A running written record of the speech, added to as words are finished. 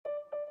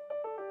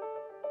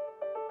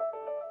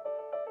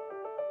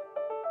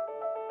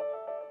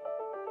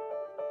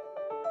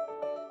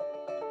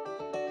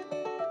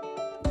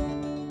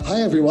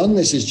Hi, everyone.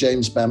 This is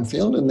James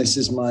Bamfield, and this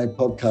is my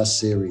podcast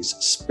series,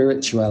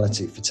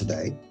 Spirituality for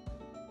Today.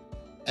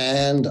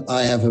 And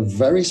I have a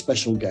very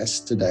special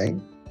guest today,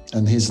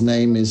 and his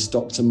name is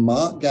Dr.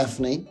 Mark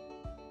Gaffney.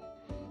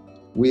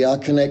 We are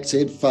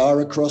connected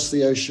far across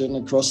the ocean,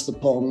 across the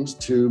pond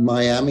to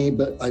Miami,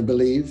 I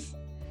believe.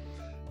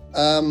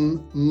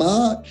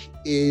 Mark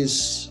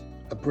is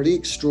a pretty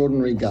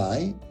extraordinary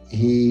guy.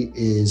 He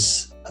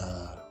is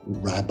a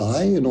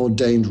rabbi, an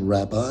ordained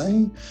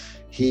rabbi.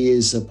 He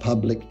is a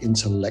public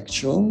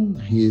intellectual.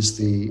 He is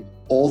the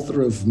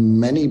author of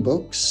many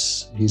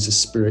books. He's a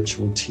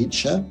spiritual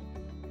teacher.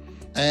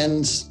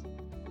 And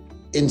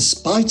in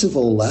spite of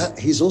all that,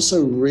 he's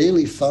also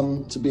really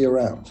fun to be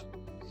around.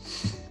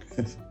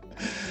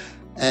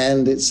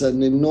 And it's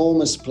an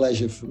enormous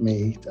pleasure for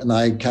me. And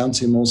I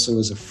count him also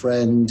as a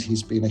friend.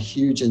 He's been a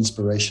huge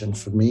inspiration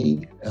for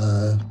me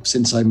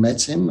since I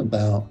met him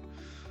about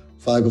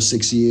 5 or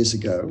 6 years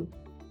ago.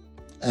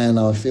 And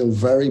I feel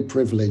very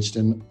privileged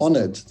and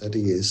honored that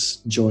he is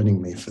joining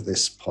me for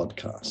this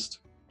podcast.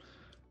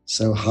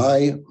 So,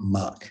 hi,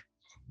 Mark.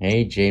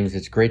 Hey, James.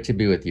 It's great to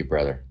be with you,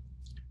 brother.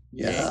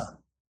 Yeah.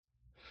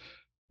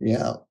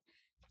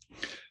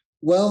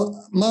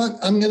 Well, Mark,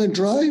 I'm going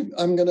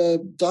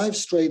to dive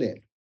straight in.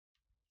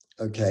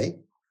 Okay.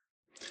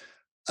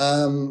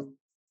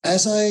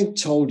 As I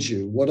told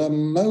you, what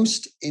I'm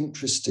most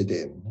interested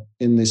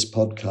in this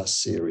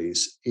podcast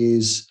series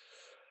is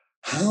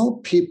how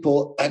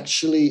people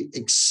actually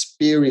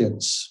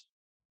experience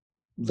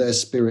their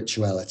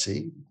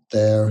spirituality,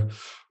 their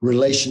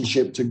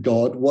relationship to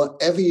God,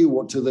 whatever you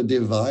want, to the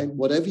divine,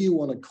 whatever you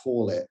want to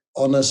call it,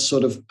 on a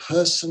sort of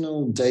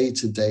personal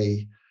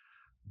day-to-day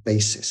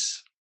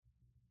basis.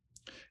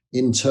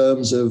 In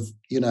terms of,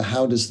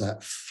 how does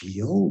that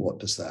feel? What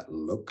does that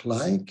look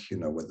like?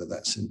 Whether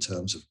that's in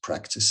terms of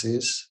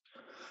practices.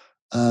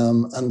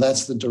 And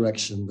that's the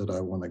direction that I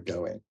want to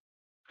go in.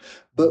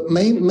 But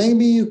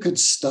maybe you could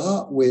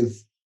start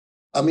with,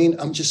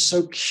 I'm just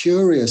so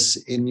curious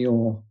in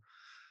your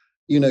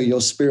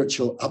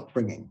spiritual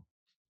upbringing.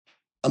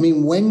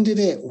 When did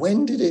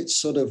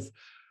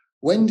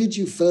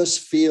you first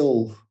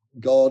feel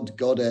God,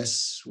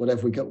 goddess,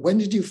 whatever we got? When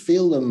did you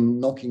feel them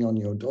knocking on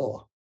your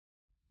door?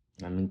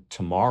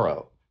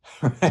 Tomorrow.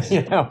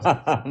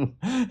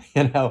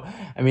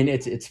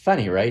 It's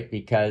funny, right?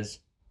 Because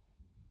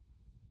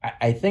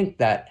I think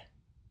that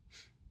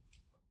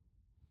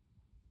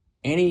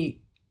any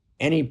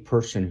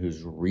person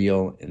who's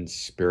real in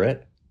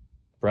spirit,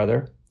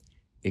 brother,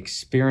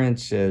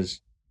 experiences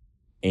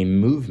a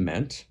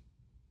movement,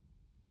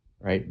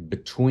 right,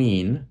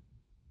 between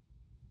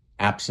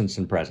absence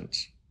and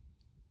presence,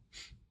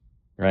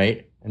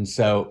 right? And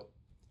so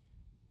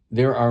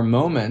there are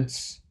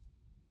moments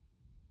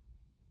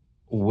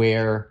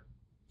where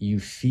you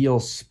feel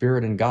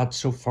spirit and God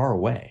so far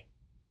away.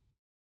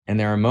 And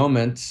there are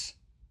moments,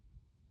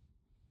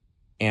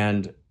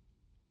 and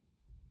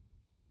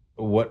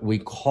what we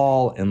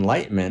call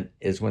enlightenment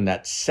is when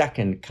that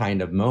second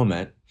kind of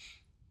moment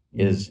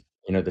is,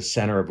 the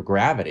center of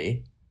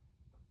gravity,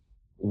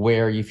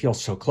 where you feel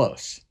so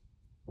close.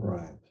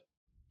 Right.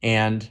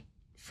 And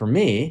for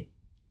me,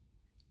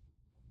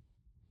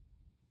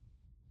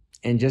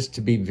 and just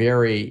to be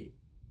very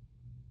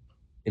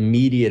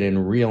immediate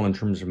and real in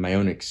terms of my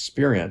own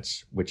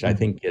experience, which I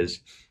think is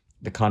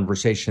the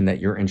conversation that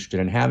you're interested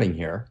in having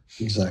here.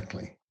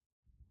 Exactly.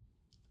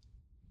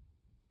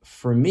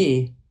 For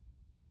me,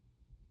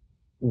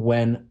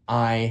 when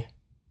I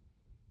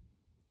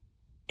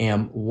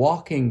am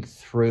walking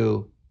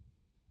through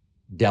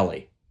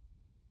Delhi,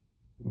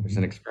 it's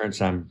an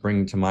experience I'm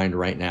bringing to mind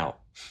right now.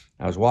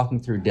 I was walking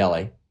through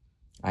Delhi.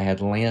 I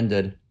had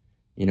landed,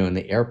 in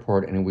the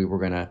airport, and we were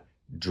going to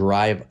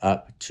drive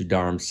up to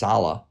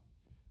Dharamsala,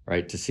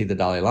 right, to see the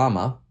Dalai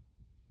Lama.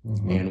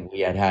 And we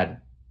had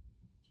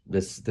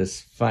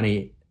this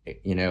funny,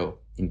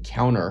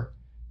 encounter,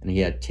 and he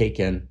had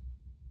taken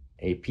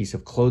a piece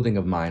of clothing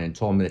of mine and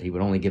told me that he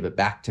would only give it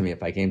back to me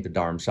if I came to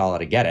Dharamsala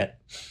to get it.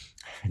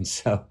 And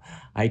so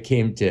I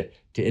came to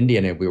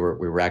India, and we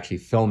were actually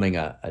filming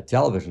a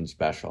television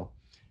special,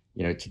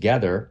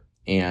 together.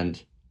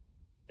 And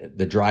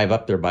the drive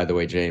up there, by the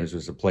way, James,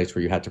 was a place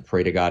where you had to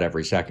pray to God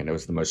every second. It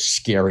was the most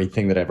scary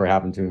thing that ever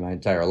happened to me my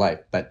entire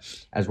life. But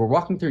as we're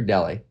walking through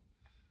Delhi,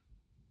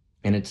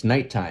 and it's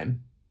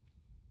nighttime,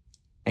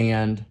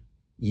 and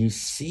you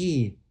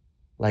see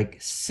like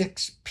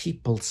 6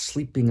 people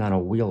sleeping on a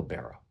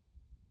wheelbarrow,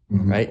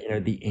 right?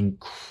 The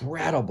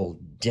incredible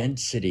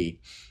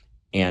density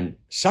and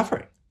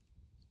suffering.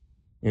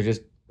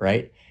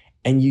 Right?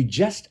 And you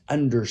just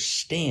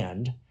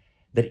understand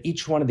that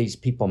each one of these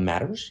people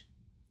matters,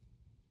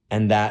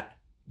 and that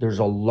there's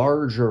a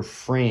larger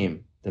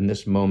frame than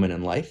this moment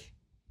in life,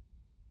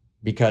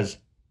 because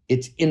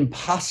it's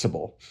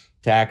impossible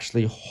to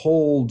actually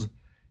hold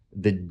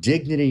the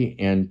dignity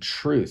and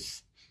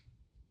truth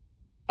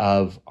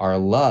of our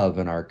love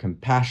and our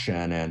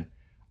compassion and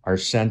our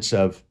sense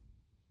of,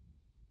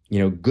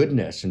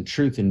 goodness and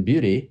truth and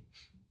beauty,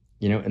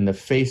 in the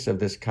face of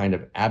this kind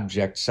of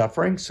abject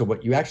suffering. So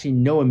what you actually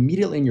know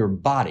immediately in your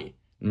body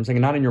I'm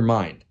saying not in your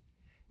mind,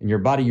 in your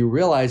body, you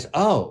realize,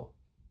 oh,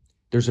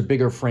 there's a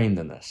bigger frame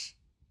than this.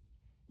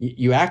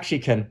 You actually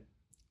can,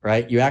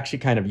 right? You actually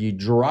kind of, you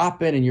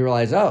drop in and you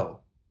realize,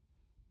 oh,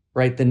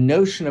 right, the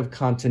notion of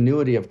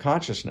continuity of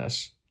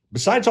consciousness,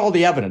 besides all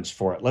the evidence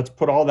for it, let's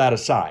put all that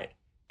aside,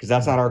 because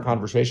that's not our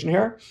conversation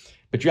here.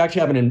 But you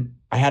actually have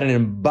I had an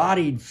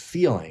embodied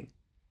feeling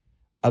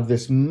of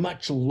this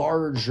much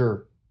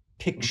larger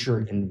picture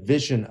and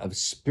vision of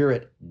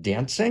spirit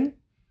dancing,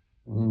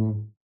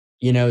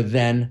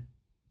 than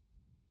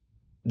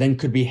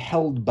could be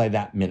held by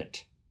that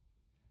minute.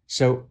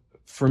 So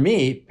for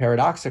me,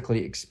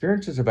 paradoxically,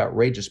 experiences of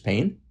outrageous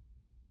pain,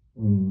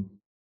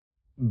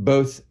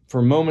 both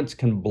for moments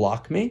can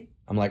block me.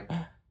 I'm like,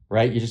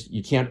 right?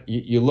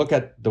 You look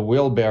at the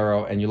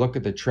wheelbarrow and you look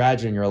at the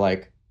tragedy and you're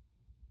like,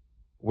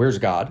 where's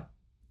God?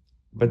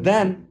 But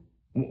then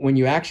when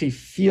you actually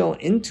feel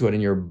into it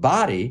in your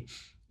body,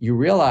 you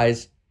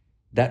realize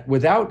that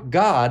without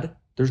God,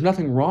 there's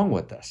nothing wrong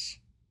with this.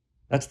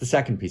 That's the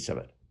second piece of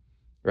it,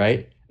 right?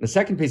 And the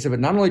second piece of it,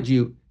 not only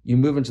do you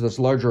move into this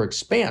larger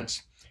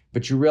expanse,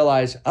 but you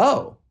realize,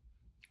 oh,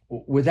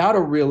 without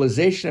a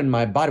realization in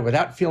my body,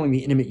 without feeling the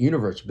intimate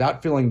universe,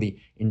 without feeling the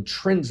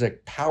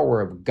intrinsic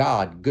power of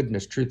God,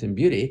 goodness, truth, and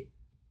beauty,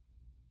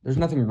 there's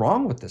nothing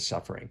wrong with this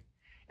suffering.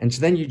 And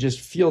so then you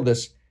just feel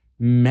this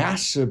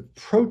massive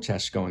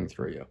protest going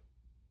through you,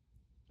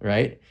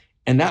 right?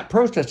 And that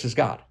protest is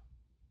God,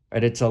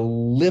 right? It's a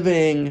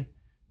living,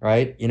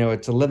 right?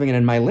 It's a living, and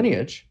in my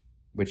lineage,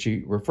 which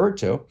you referred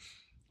to,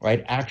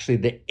 right? Actually,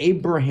 the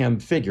Abraham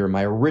figure,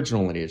 my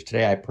original lineage,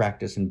 today I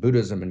practice in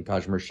Buddhism and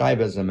Kashmir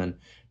Shaivism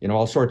and,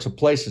 all sorts of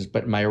places,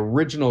 but my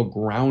original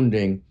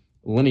grounding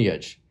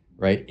lineage,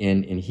 right?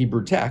 In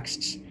Hebrew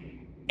texts,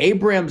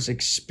 Abraham's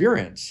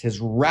experience, his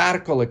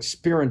radical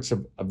experience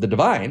of the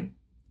divine,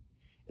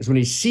 is when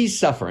he sees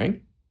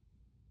suffering.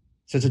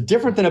 So it's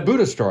different than a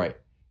Buddha story.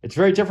 It's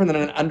very different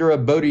than an under a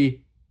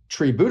Bodhi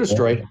tree Buddha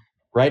story,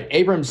 right?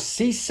 Abraham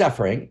sees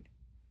suffering,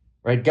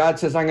 right? God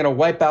says, I'm going to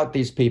wipe out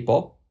these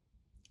people,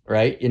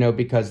 right?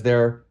 Because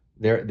they're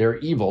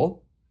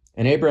evil.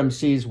 And Abraham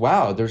sees,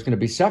 wow, there's going to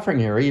be suffering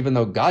here, even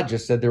though God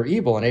just said they're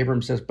evil. And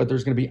Abraham says, but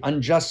there's going to be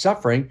unjust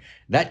suffering.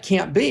 That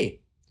can't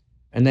be.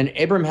 And then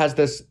Abraham has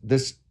this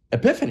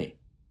epiphany,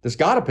 this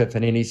God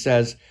epiphany, and he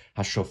says,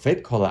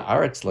 Hashofet kol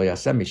haaretz lo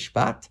yaseh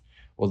mishpat?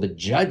 Will the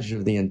judge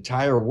of the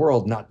entire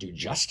world not do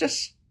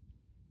justice?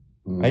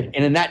 Right?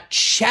 And in that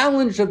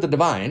challenge of the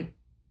divine,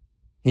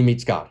 he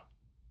meets God.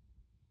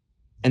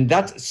 And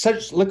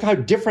look how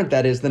different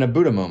that is than a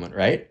Buddha moment,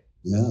 right?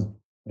 Yeah.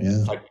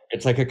 Yeah.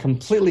 It's like a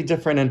completely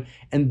different,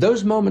 and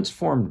those moments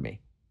formed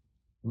me.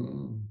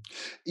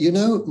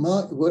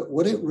 Mark,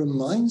 what it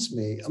reminds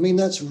me,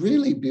 that's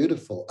really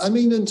beautiful.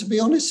 And to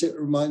be honest, it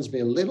reminds me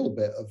a little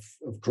bit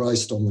of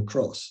Christ on the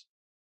cross.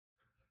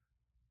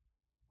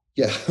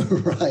 Yeah,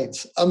 right.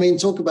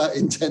 Talk about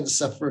intense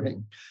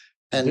suffering.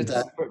 And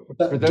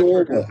for those who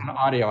are on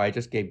audio, I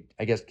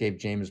gave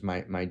James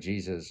my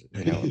Jesus,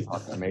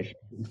 proclamation.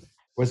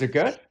 Was it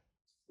good?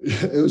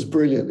 It was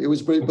brilliant. It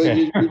was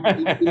brilliant.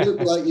 Okay. But you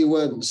looked like you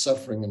weren't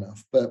suffering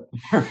enough. But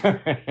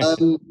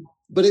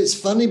but it's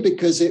funny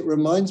because it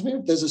reminds me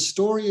there's a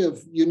story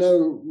of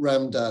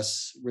Ram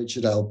Dass,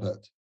 Richard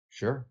Alpert.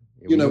 Sure.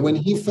 When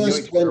he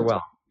first went.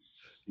 Well.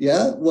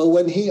 Yeah. Well,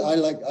 when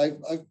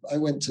I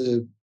went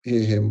to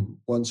hear him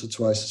once or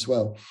twice as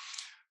well.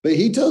 But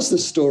he tells the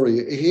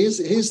story. Here's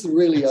the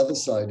really other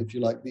side, if you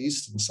like, the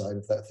Eastern side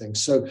of that thing.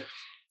 So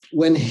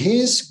when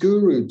his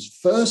guru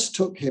first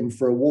took him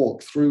for a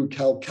walk through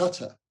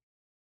Calcutta,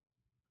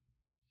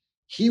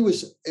 it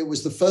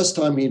was the first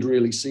time he'd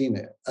really seen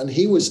it. And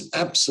he was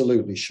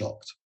absolutely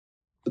shocked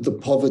at the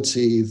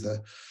poverty,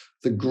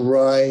 the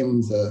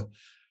grime,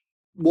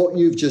 what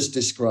you've just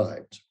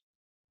described.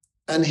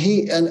 And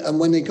and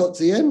when they got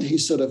to the end, he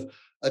sort of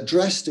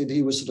addressed it.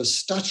 He was sort of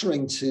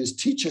stuttering to his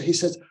teacher. He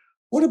said,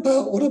 what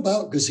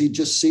about, because he'd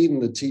just seen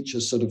the teacher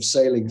sort of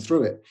sailing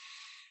through it.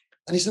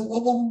 And he said,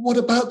 well, what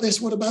about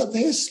this? What about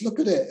this? Look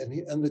at it.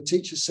 And the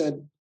teacher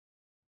said,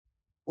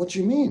 what do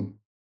you mean?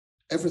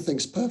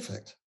 Everything's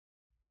perfect.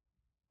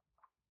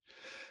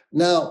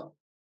 Now,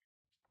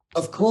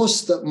 of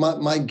course, that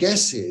my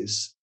guess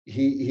is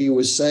he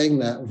was saying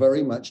that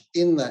very much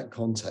in that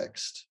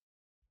context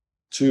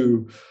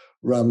to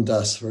Ram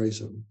Dass very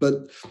soon.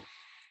 But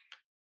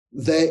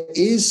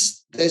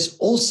there's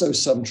also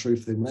some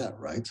truth in that,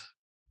 right?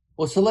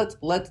 Well, so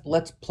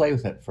let's play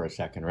with it for a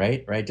second,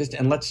 right?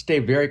 And let's stay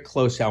very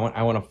close. I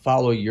want to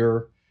follow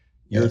your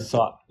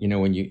thought.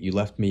 When you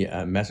left me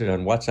a message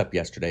on WhatsApp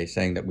yesterday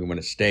saying that we want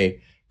to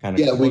stay kind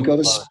of we got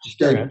to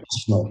stay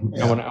personal.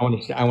 Yeah.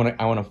 I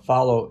want to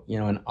follow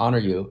and honor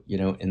you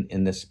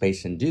in this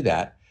space and do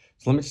that.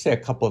 So let me just say a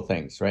couple of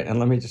things, right? And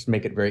let me just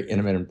make it very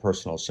intimate and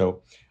personal.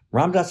 So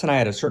Ram Dass and I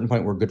at a certain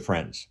point were good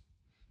friends.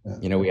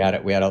 Yeah. We had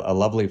a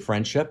lovely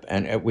friendship,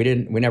 and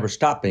we never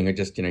stopped being. It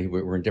just we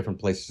were in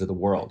different places of the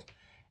world,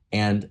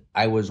 and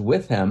I was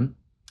with him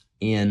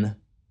it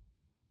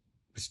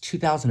was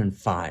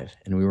 2005,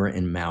 and we were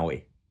in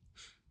Maui,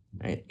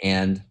 right?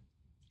 And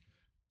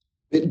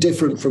Bit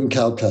different from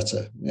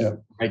Calcutta. Yeah.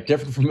 Right,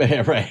 different from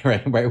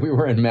right. We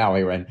were in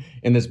Maui, right,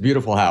 in this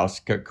beautiful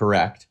house,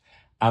 correct.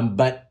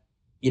 But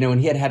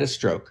and he had a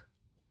stroke,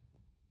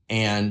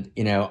 and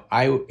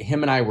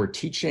him and I were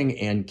teaching,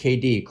 and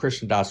KD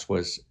Krishna Das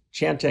was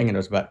chanting, and there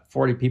was about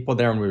 40 people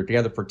there, and we were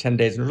together for 10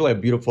 days, and it was really a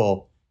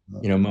beautiful,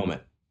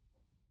 moment.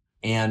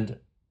 And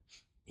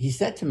he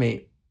said to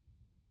me,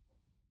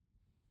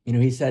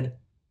 he said,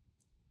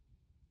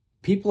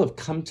 people have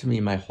come to me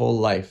my whole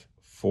life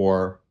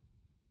for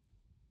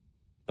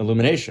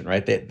illumination,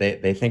 right?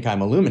 They think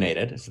I'm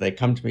illuminated, so they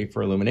come to me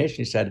for illumination.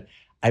 He said,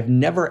 I've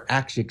never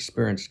actually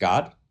experienced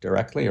God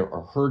directly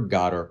or heard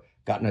God or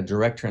gotten a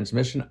direct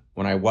transmission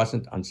when I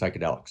wasn't on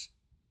psychedelics,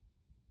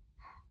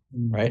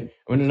 right?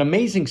 I mean, an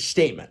amazing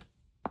statement,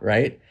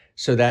 right?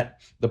 So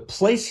that the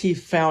place he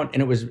found,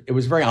 and it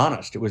was very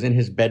honest. It was in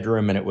his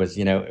bedroom, and it was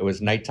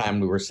nighttime.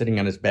 We were sitting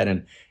on his bed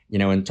and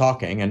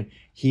talking, and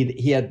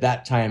he at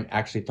that time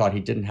actually thought he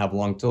didn't have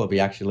long to live.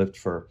 He actually lived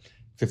for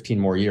 15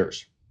 more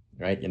years.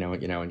 Right,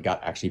 and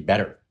got actually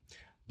better.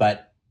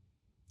 But,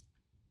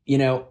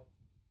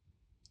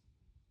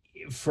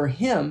 for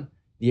him,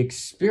 the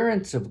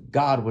experience of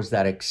God was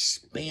that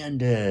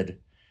expanded,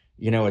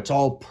 it's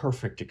all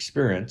perfect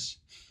experience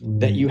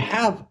that you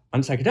have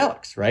on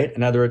psychedelics, right?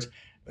 In other words,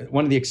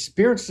 one of the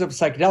experiences of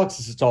psychedelics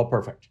is it's all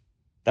perfect.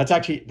 That's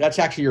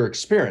actually your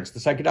experience. The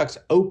psychedelics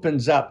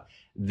opens up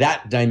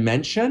that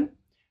dimension.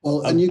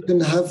 Well, and you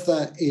can have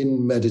that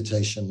in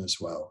meditation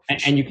as well.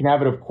 And you can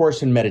have it, of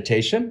course, in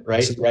meditation, right?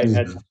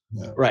 Absolutely.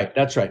 Right.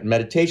 That's right.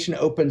 Meditation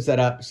opens that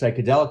up.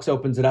 Psychedelics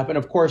opens it up. And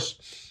of course,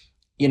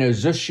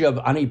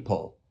 Zushiv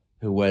Anipol,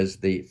 who was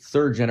the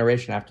third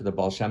generation after the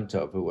Baal Shem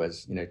Tov, who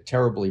was,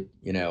 terribly,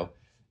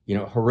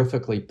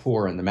 horrifically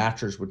poor, and the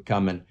masters would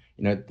come and,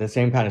 the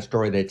same kind of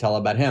story they tell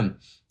about him.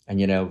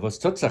 And,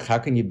 Vostutzach, how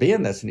can you be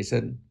in this? And he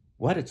said,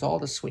 what? It's all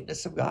the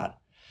sweetness of God.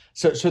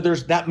 So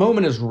there's that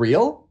moment is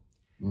real.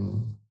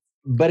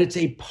 But it's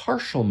a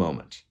partial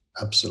moment.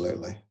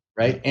 Absolutely.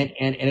 Right. Yeah.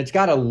 And it's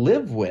got to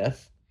live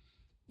with,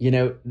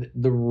 the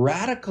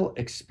radical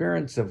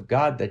experience of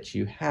God that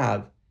you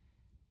have,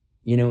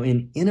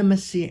 in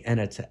intimacy and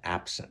its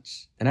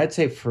absence. And I'd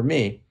say for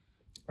me,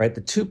 right,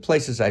 the two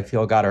places I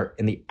feel God are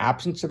in the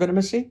absence of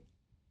intimacy.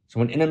 So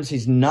when intimacy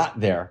is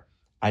not there,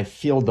 I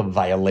feel the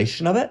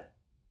violation of it.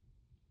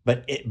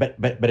 But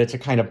it's a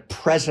kind of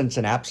presence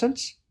and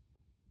absence.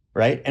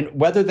 Right. And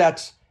whether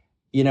that's,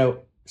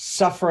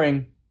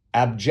 suffering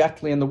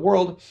abjectly in the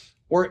world,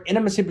 or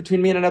intimacy between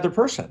me and another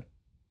person,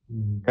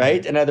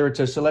 right? In other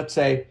words, so let's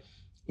say,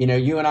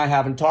 you and I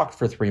haven't talked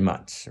for 3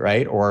 months,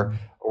 right? Or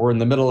we're in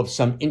the middle of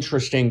some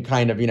interesting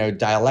kind of,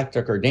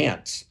 dialectic or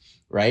dance,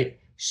 right?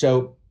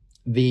 So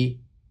the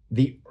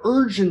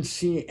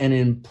urgency and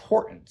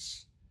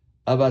importance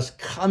of us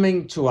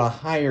coming to a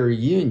higher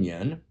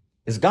union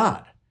is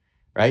God,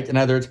 right? In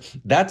other words,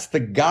 that's the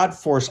God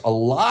force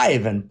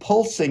alive and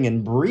pulsing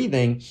and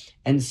breathing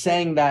and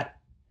saying that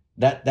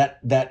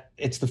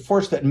it's the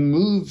force that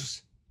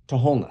moves to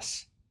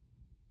wholeness,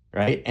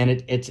 right? And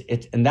it's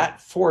and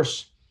that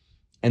force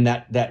and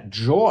that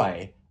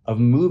joy of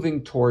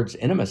moving towards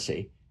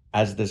intimacy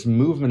as this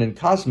movement in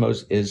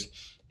cosmos is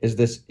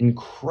this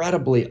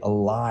incredibly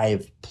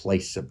alive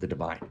place of the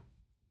divine.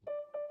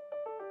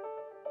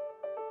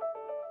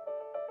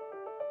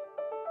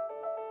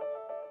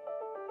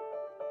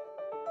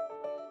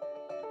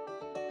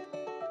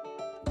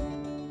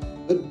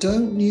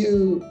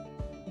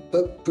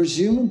 But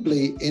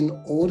presumably, in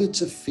order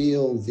to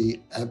feel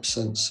the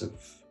absence of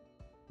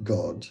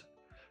God,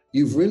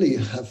 you really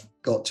have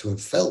got to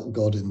have felt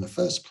God in the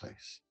first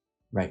place.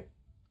 Right.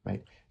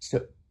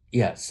 So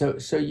yeah. So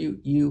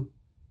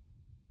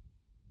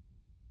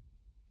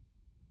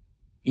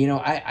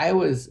I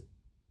was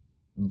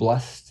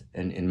blessed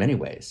in many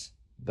ways,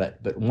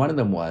 but one of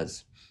them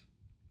was,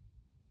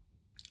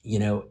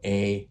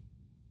 a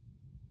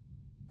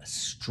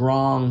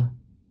strong,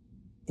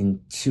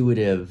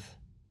 intuitive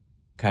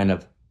kind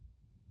of,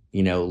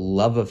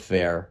 love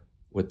affair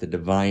with the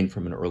divine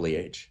from an early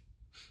age.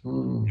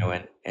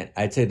 And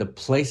I'd say the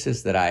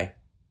places that I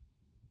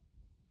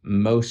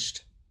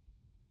most,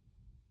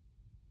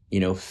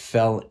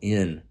 fell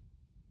in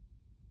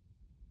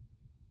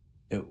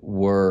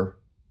were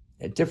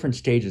at different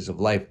stages of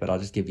life, but I'll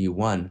just give you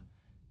one,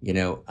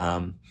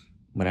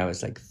 when I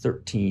was like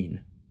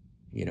 13,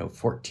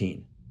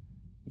 14,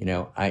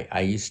 I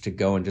used to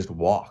go and just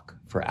walk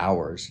for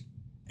hours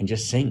and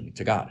just sing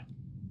to God.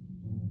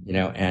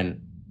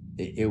 And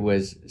it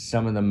was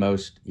some of the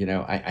most,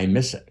 I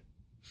miss it.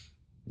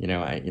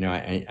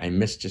 I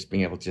miss just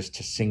being able just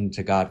to sing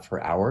to God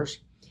for hours,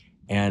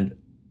 and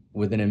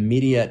with an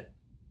immediate,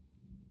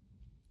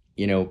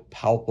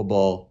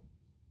 palpable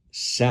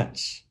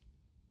sense,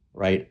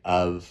 right,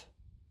 of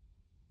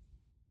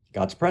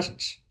God's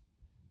presence.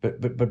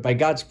 But by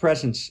God's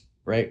presence,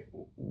 right,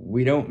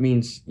 we don't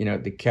mean,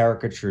 the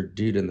caricature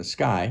dude in the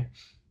sky.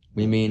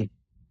 We mean,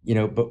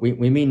 but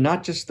we mean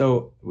not just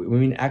though, we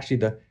mean actually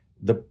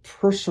the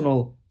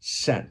personal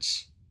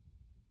sense,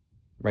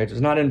 right?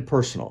 It's not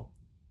impersonal.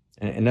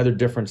 Another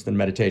difference than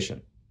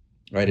meditation.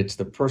 right? It's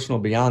the personal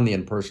beyond the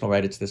impersonal,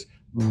 right? It's this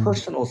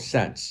personal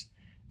sense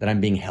that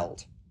I'm being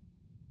held,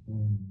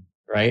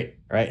 right?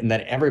 Right. And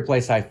that every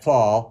place I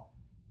fall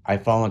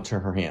into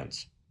her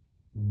hands,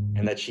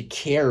 and that she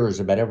cares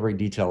about every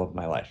detail of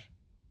my life,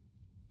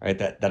 right?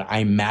 That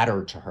I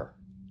matter to her,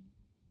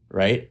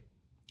 right?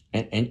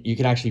 And you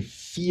can actually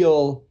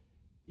feel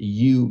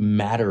you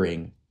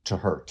mattering to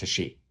her, to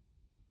she,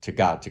 to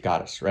God, to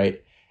Goddess,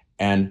 right?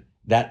 And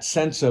that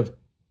sense of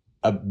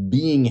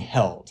being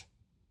held,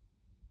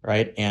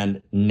 right?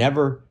 And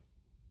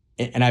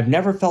I've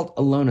never felt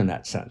alone in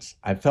that sense.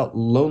 I've felt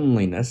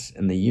loneliness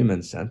in the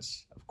human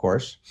sense, of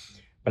course,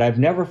 but I've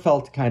never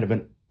felt kind of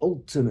an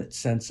ultimate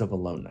sense of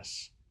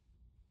aloneness,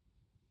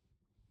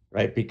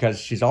 right? Because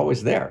she's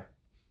always there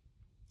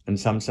in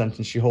some sense,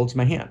 and she holds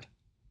my hand,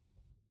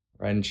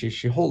 right? And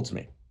she holds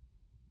me.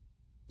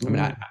 I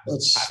mean,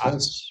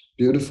 that's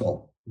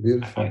beautiful,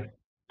 beautiful.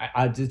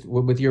 I just,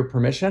 with your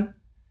permission,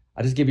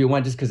 I'll just give you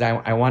one, just because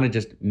I want to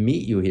just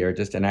meet you here,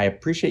 and I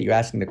appreciate you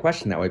asking the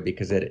question that way,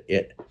 because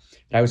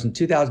I was in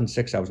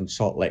 2006, I was in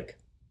Salt Lake,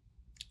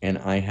 and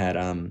I had,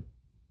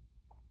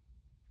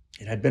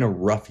 it had been a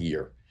rough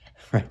year,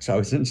 right? So I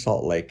was in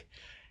Salt Lake,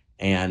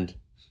 and,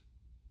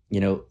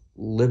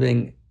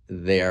 living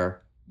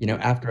there,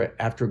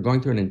 after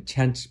going through an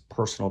intense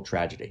personal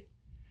tragedy.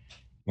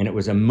 And it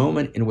was a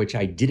moment in which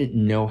I didn't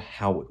know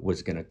how it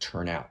was going to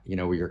turn out,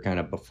 where you're kind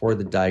of before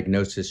the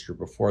diagnosis, you're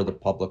before the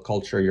public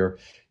culture,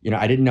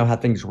 I didn't know how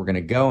things were going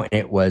to go. And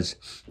it was,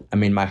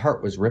 my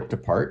heart was ripped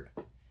apart.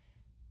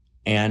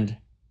 And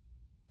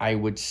I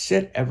would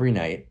sit every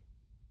night,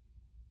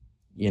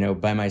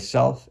 by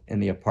myself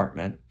in the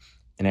apartment,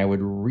 and I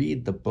would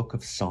read the book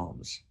of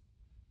Psalms,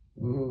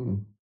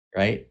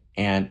 right?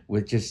 And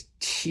with just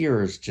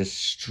tears just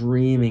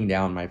streaming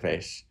down my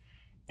face.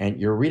 And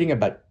you're reading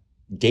about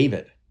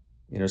David,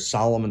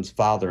 Solomon's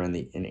father in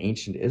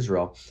ancient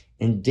Israel.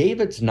 And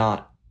David's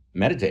not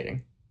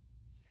meditating,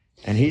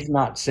 and he's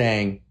not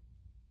saying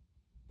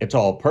it's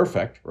all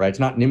perfect, right? It's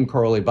not Nim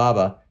Karoli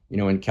Baba,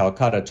 in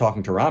Calcutta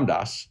talking to Ram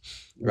Dass,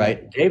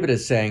 right? David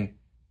is saying,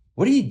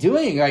 what are you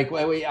doing? Like,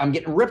 I'm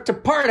getting ripped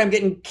apart. I'm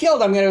getting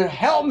killed. I'm going to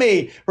help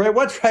me, right?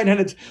 What's right?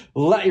 And it's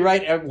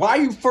right. Why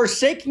are you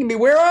forsaking me?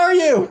 Where are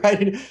you?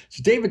 Right?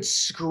 So David's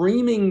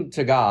screaming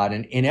to God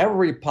in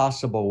every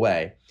possible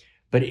way.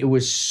 But it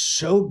was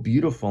so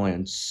beautiful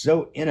and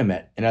so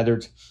intimate. In other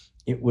words,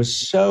 it was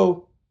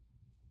so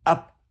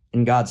up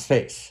in God's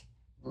face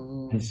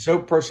and so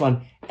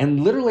personal.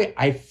 And literally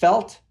I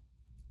felt,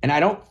 and I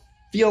don't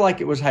feel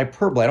like it was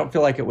hyperbole. I don't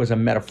feel like it was a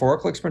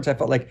metaphorical experience. I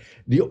felt like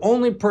the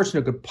only person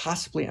who could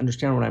possibly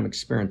understand what I'm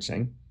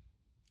experiencing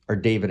are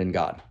David and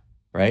God,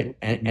 right?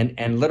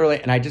 And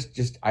literally, and I just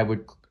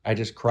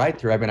cried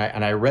through.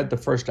 I read the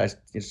first, I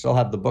still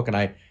have the book,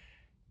 and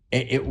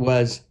it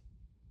was,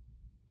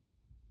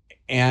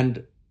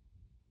 and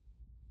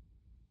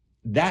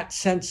that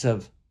sense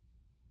of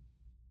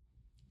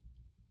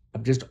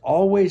just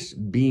always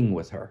being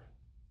with her,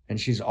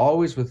 and she's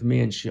always with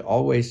me, and she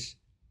always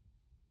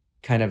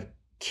kind of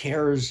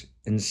cares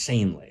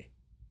insanely,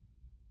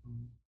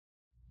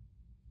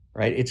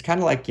 right? It's kind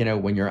of like,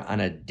 when you're on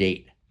a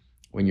date,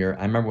 I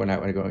remember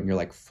when you're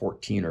like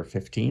 14 or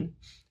 15,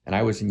 and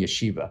I was in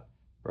yeshiva,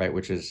 right?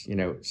 Which is,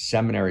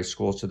 seminary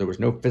school. So there was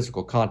no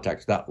physical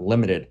contact. That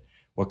limited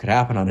what could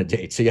happen on a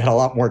date. So you had a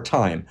lot more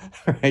time,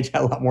 right? You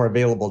had a lot more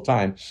available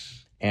time.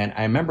 And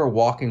I remember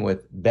walking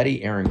with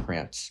Betty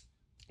Ehrenkrantz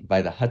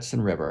by the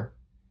Hudson River.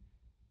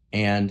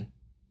 And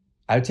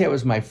I would say it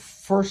was my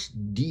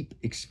first deep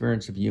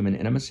experience of human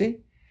intimacy.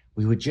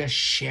 We would just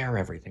share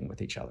everything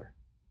with each other.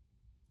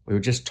 We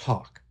would just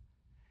talk.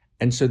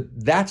 And so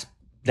that's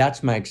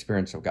my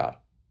experience of God,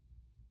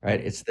 right?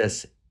 It's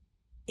this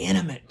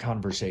intimate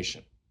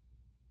conversation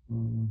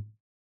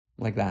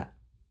like that.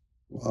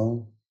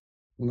 Well,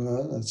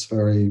 no, that's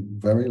very,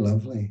 very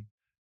lovely.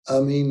 I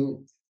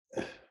mean,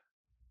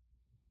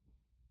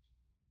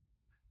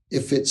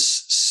 if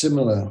it's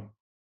similar,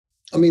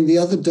 the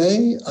other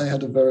day I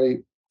had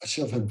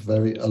I've had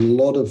a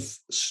lot of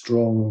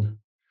strong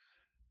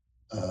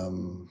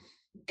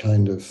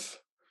kind of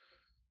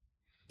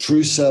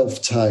true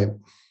self type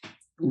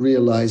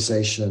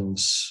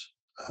realizations,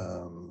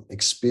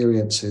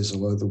 experiences,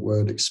 although the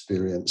word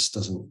experience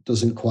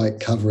doesn't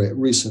quite cover it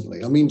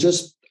recently.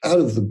 Just out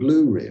of the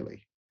blue,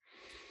 really.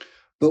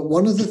 But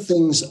one of the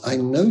things I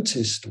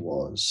noticed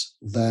was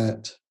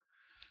that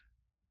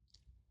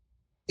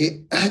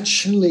it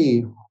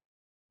actually,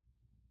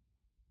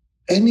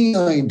 any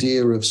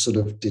idea of sort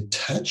of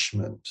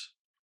detachment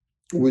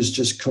was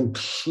just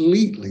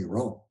completely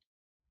wrong.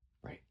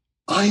 Right.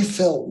 I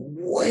felt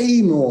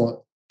way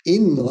more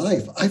in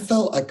life. I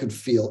felt I could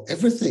feel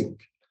everything.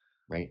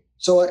 Right.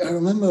 So I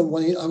remember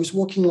when I was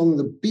walking along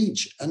the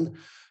beach, and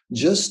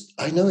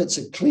I know it's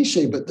a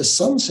cliche, but the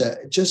sunset,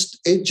 it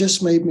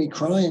just made me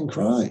cry and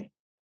cry.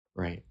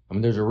 Right.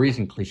 There's a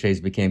reason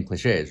cliches became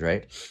cliches,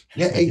 right?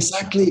 Yeah,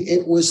 exactly.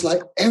 It was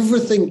like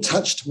everything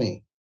touched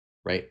me.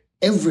 Right.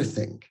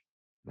 Everything.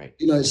 Right.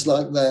 It's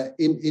like that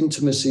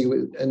intimacy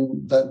with,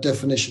 and that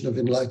definition of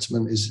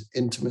enlightenment is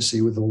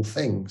intimacy with all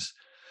things.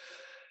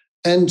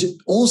 And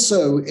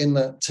also in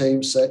that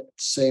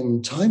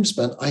same time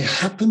span, I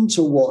happened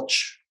to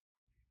watch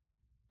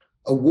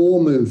a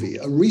war movie,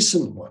 a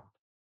recent one,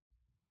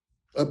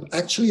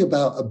 actually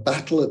about a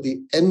battle at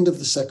the end of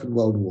the Second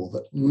World War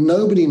that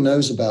nobody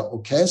knows about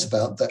or cares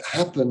about, that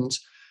happened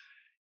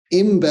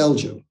in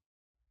Belgium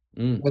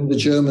when the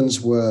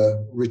Germans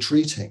were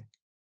retreating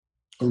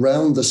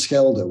around the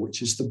Schelde,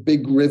 which is the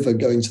big river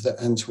going to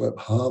the Antwerp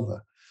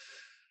harbor.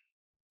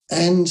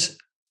 And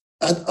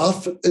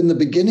in the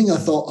beginning, I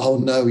thought, oh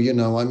no,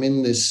 I'm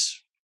in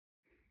this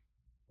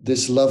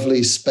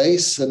lovely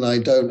space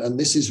and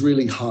this is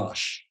really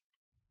harsh.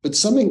 But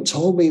something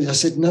told me, I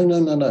said,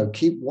 no,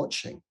 keep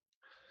watching.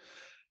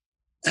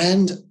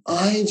 And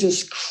I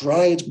just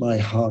cried my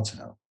heart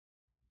out.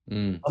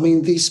 I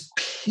mean, these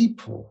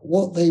people,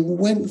 what they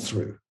went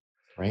through.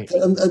 Right.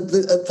 And at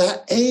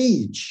that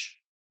age,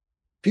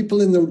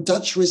 people in the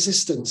Dutch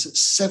resistance at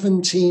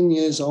 17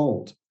 years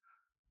old,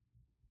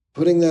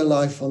 putting their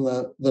life on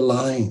the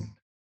line.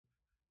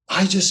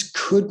 I just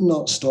could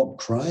not stop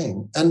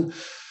crying. And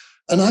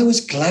I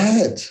was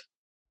glad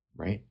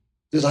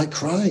that I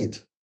cried.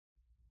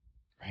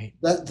 Right.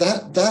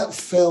 That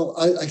felt,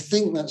 I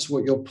think that's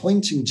what you're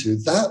pointing to.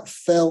 That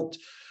felt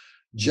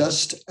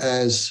just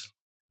as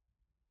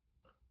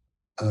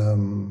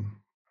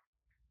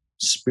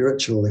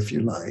spiritual, if you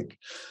like,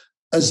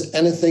 as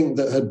anything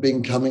that had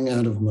been coming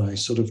out of my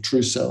sort of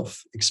true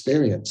self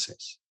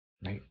experiences.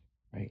 Right.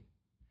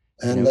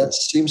 And that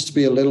seems to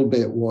be a little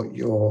bit what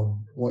you're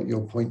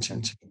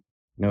pointing to.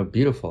 No,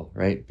 beautiful,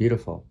 right?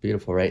 Beautiful,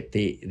 right?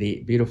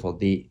 The beautiful,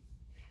 the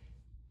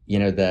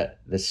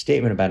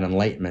statement about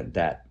enlightenment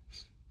that,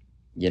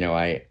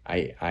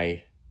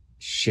 I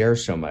share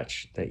so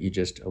much that you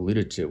just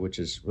alluded to, which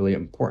is really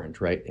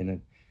important, right?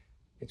 And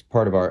it's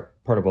part of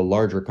a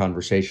larger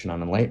conversation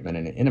on enlightenment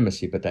and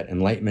intimacy, but that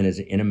enlightenment is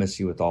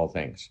intimacy with all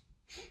things.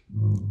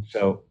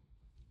 So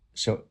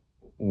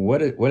what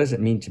does it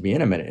mean to be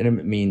intimate?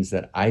 Intimate means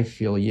that I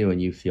feel you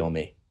and you feel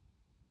me,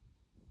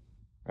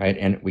 right?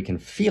 And we can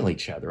feel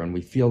each other and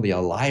we feel the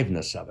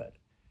aliveness of it.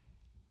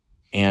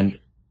 And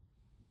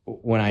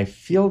when I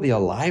feel the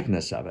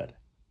aliveness of it,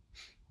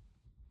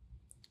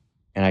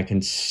 and I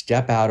can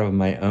step out of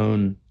my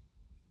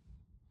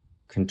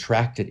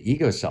contracted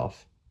ego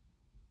self,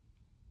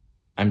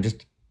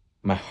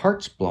 my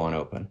heart's blown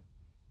open.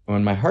 And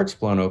when my heart's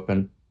blown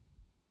open,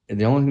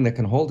 the only thing that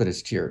can hold it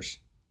is tears,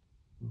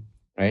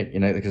 right?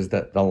 Because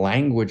the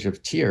language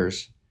of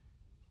tears,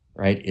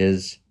 right,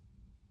 is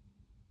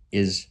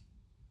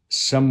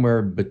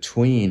somewhere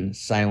between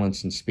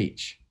silence and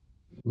speech,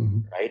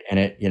 right?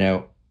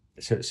 And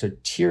so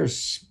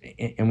tears,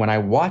 and when I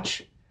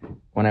watch,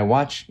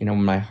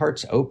 when my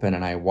heart's open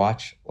and I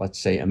watch, let's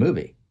say, a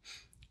movie,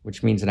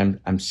 which means that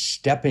I'm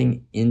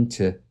stepping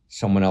into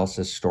someone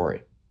else's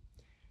story.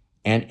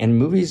 And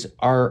movies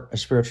are a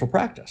spiritual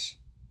practice,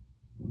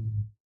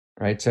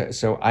 right?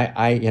 So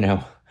I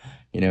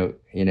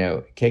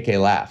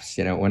KK laughs,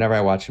 whenever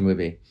I watch a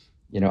movie,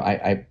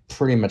 I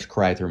pretty much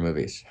cry through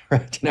movies,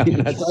 right?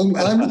 I'm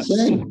the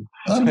same.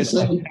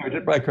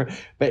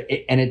 But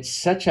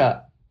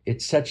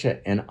it's such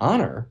an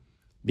honor,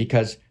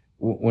 because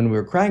when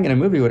we're crying in a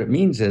movie, what it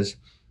means is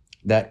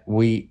that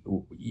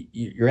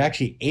you're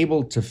actually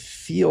able to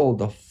feel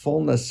the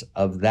fullness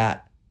of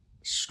that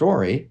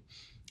story,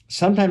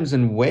 sometimes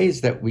in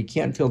ways that we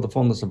can't feel the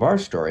fullness of our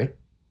story,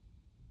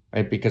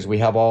 right? Because we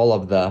have all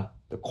of the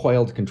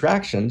coiled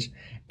contractions,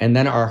 and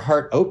then our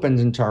heart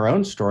opens into our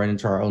own story and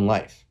into our own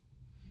life.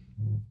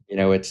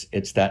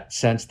 It's that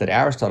sense that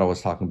Aristotle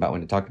was talking about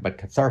when he talked about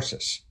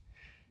catharsis,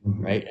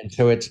 right? And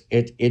so it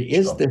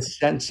is this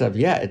sense of,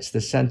 it's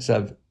the sense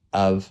of,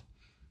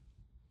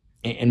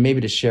 and maybe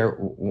to share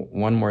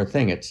one more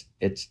thing,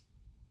 it's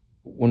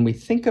when we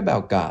think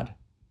about God,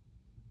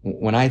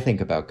 when I think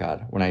about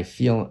God, when I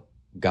feel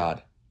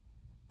God,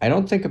 I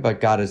don't think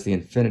about God as the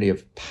infinity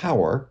of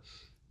power.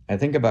 I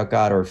think about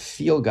God, or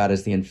feel God,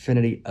 as the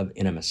infinity of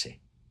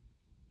intimacy.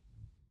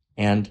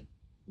 And,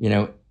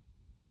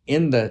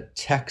 in the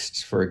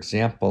texts, for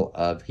example,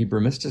 of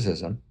Hebrew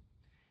mysticism,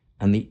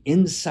 on the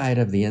inside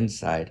of the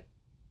inside,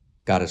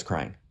 God is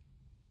crying,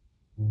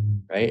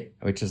 right?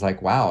 Which is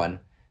like, wow. And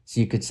so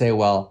you could say,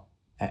 well,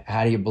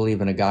 how do you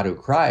believe in a God who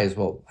cries?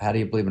 Well, how do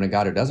you believe in a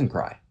God who doesn't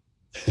cry?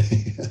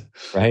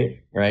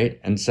 Right.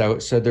 And so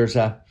there's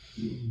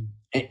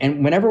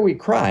and whenever we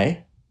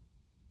cry,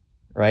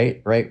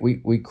 right,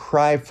 we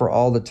cry for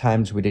all the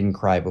times we didn't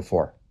cry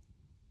before.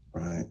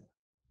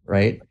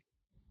 Right.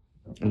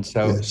 And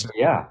so,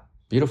 yes.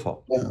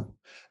 Beautiful. Yeah.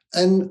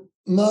 And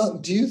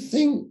Mark, do you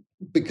think,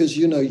 because,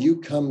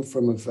 you come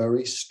from a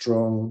very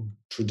strong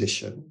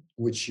tradition,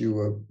 which you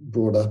were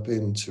brought up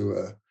into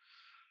a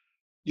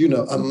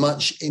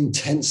much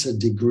intenser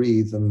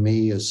degree than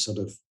me, as sort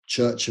of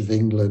Church of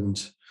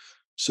England,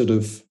 sort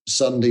of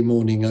Sunday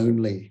morning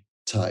only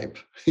type,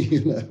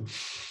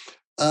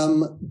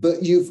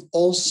 but you've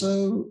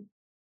also,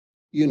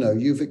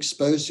 you've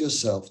exposed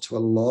yourself to a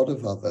lot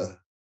of other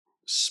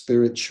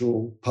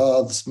spiritual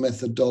paths,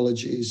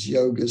 methodologies,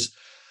 yogas,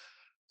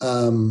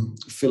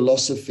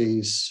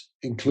 philosophies,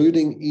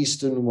 including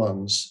Eastern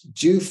ones,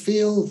 do you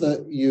feel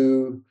that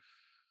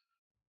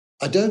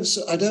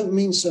I don't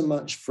mean so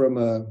much from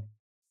a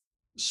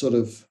sort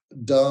of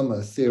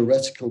Dharma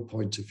theoretical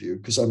point of view,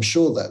 because I'm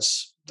sure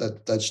that's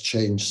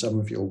changed some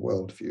of your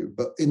worldview,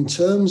 but in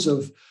terms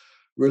of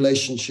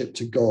relationship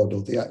to God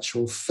or the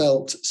actual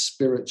felt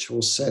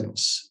spiritual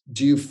sense,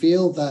 do you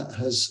feel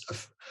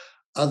that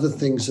other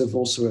things have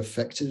also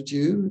affected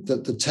you,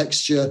 that the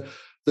texture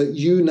that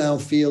you now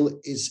feel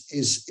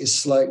is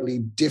slightly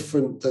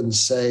different than,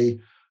 say,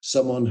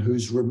 someone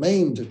who's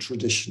remained a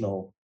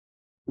traditional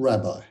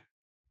rabbi?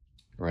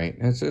 Right.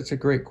 It's a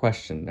great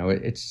question. No,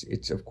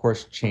 it's of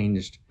course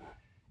changed.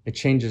 It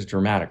changes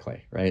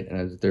dramatically, right?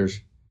 And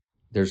there's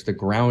the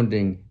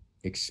grounding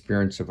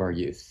experience of our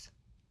youth,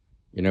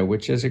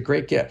 which is a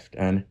great gift.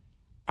 And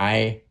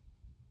I,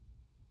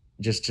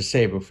 just to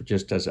say,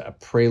 just as a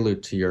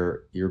prelude to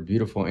your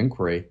beautiful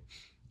inquiry,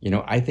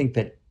 I think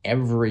that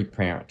every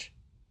parent,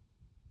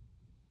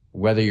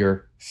 whether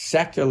you're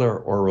secular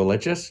or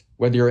religious,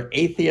 whether you're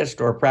atheist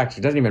or practice,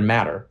 it doesn't even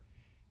matter.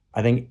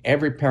 I think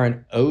every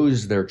parent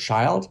owes their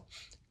child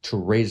to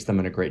raise them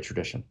in a great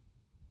tradition.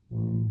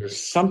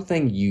 There's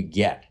something you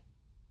get.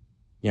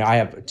 I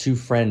have two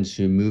friends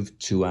who moved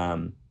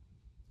to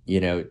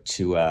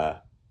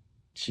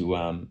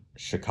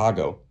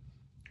Chicago,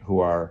 who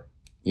are,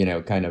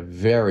 kind of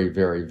very,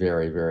 very,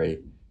 very, very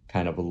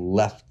kind of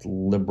left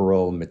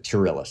liberal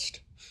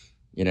materialist,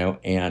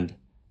 and,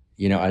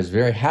 I was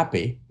very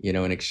happy,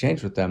 in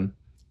exchange with them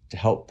to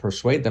help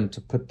persuade them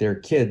to put their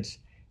kids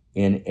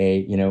in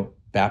a,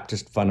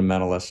 Baptist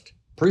fundamentalist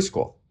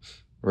preschool,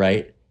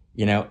 right?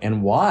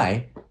 And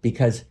why?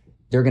 Because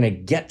they're going to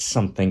get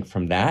something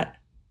from that.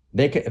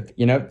 They could,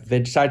 they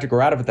decide to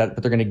grow out of it,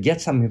 but they're going to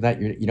get something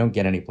that you don't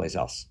get anyplace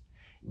else.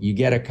 You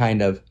get a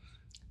kind of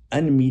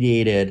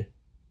unmediated,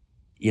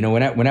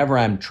 whenever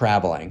I'm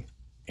traveling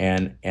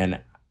and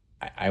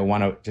I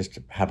want to just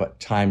have a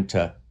time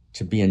to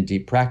be in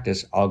deep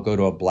practice, I'll go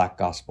to a Black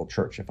gospel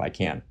church if I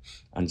can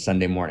on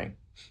Sunday morning.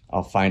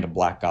 I'll find a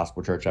Black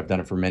gospel church. I've done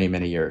it for many,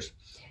 many years.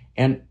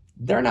 And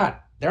they're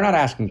not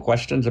asking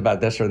questions about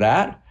this or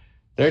that.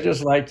 They're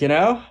just like,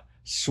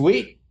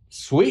 sweet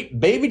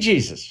baby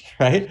Jesus,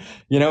 right?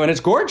 And it's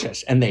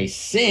gorgeous. And they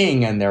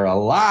sing and they're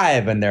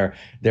alive and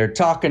they're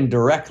talking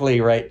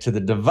directly right to the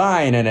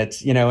divine. And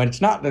it's, and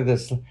it's not that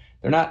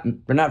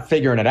they're not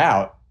figuring it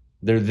out.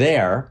 They're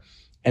there.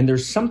 And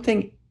there's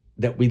something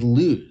that we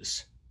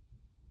lose.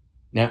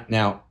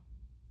 Now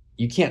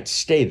you can't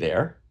stay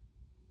there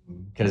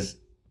because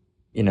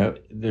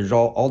there's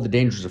all the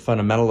dangers of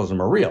fundamentalism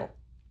are real,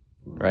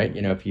 right?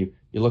 If you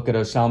look at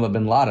Osama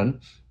bin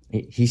Laden,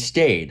 he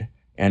stayed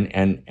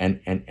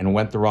and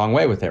went the wrong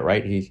way with it,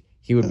 right?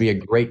 He would be a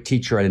great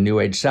teacher at a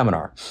New Age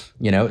seminar,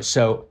 but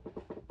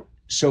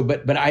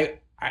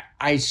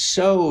I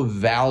so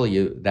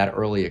value that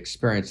early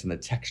experience and the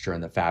texture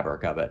and the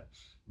fabric of it,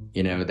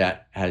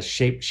 that has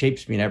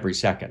shapes me in every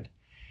second.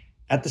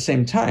 At the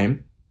same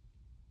time,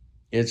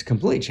 it's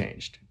completely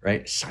changed,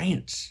 right?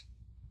 Science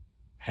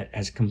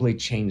has completely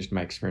changed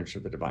my experience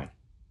of the divine.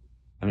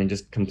 I mean,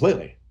 just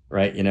completely,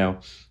 right?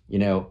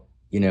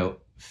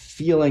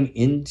 Feeling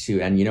into,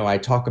 and I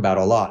talk about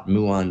a lot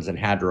muons and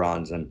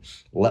hadrons and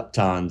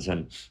leptons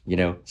and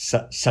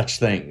such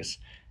things,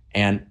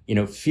 and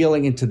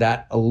feeling into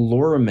that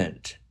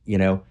allurement,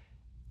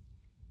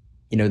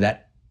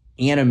 that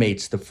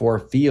animates the four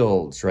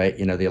fields, right?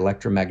 The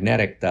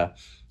electromagnetic, the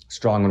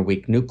strong and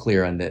weak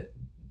nuclear, and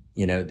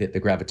the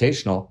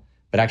gravitational.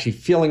 But actually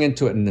feeling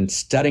into it and then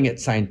studying it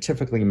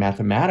scientifically,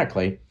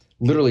 mathematically,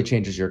 literally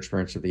changes your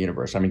experience of the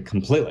universe. I mean,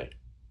 completely,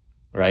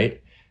 right?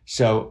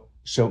 So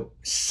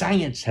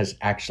science has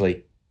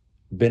actually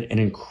been an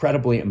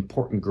incredibly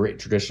important, great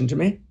tradition to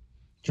me in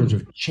terms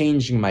of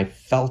changing my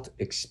felt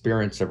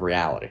experience of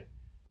reality,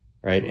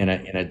 right? In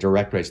a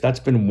direct way. So that's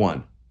been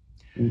one.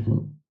 Mm-hmm.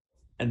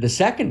 And the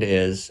second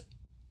is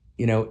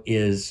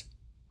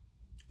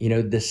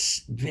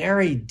this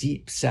very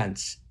deep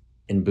sense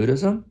in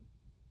Buddhism,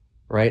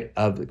 right,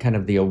 of kind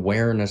of the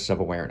awareness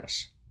of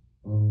awareness,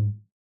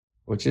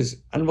 which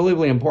is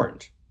unbelievably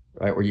important,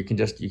 right? Where you can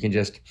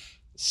just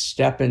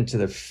step into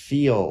the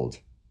field,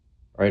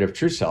 right, of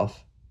true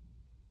self,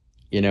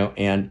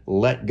 and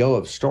let go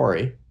of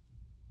story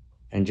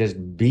and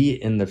just be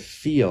in the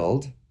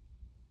field.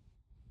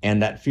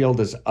 And that field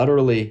is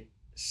utterly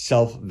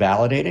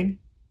self-validating,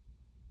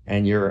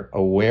 and you're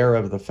aware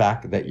of the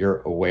fact that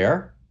you're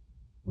aware.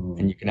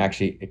 And you can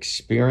actually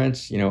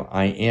experience,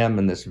 I am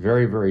in this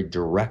very, very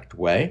direct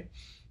way.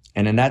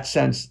 And in that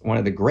sense, one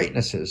of the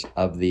greatnesses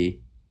of the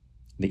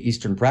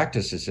Eastern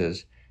practices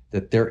is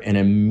that they're an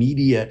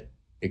immediate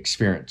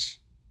experience,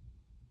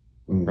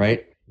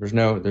 right? There's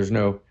no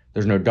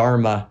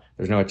dharma.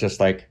 It's just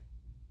like,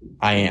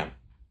 I am.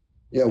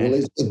 Yeah.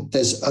 Well,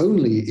 there's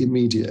only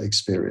immediate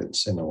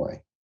experience in a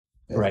way.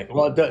 Yeah. Right.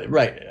 Well,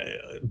 right.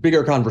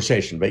 Bigger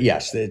conversation, but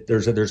yes,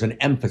 there's an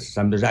emphasis.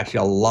 I mean, there's actually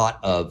a lot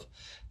of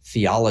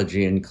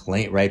theology and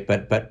claim, right?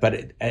 But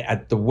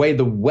at the way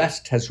the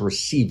West has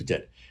received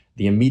it,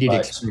 the immediate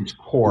Right. experience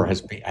core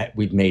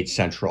we've made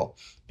central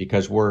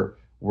because we're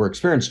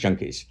experience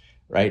junkies,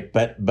 right?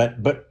 But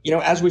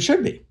as we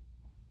should be.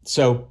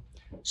 So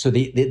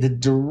the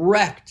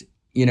direct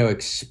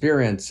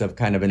experience of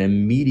kind of an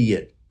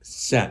immediate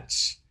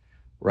sense,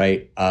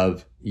 right,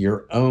 of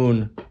your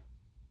own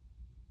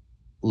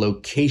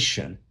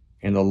location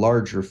in the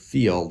larger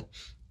field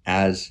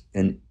as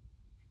an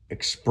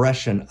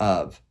expression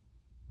of,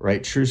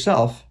 right, true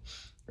self,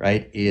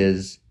 right,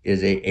 is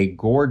a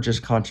gorgeous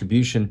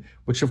contribution,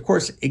 which of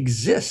course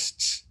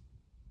exists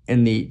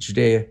in the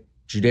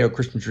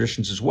Judeo-Christian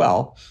traditions as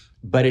well,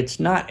 but it's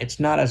not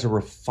as a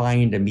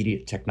refined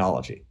immediate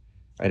technology,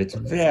 right? It's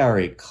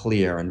very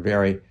clear and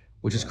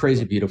which is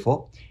crazy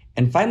beautiful.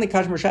 And finally,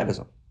 Kashmir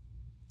Shaivism,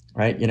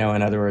 right? In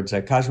other words,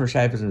 Kashmir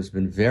Shaivism has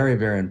been very,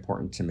 very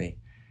important to me,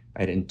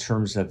 right, in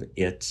terms of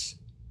its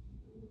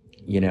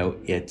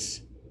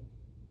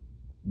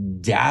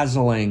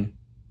dazzling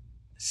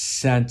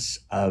sense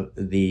of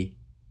the,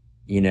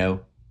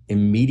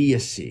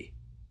 immediacy,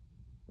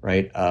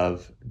 right,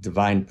 of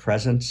divine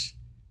presence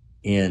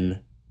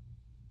in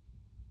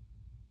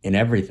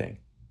everything,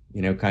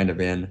 kind of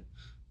in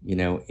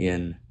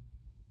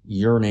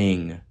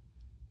yearning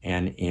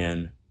and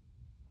in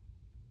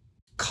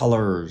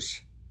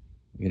colors,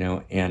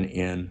 and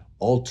in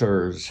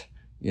altars,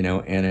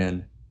 and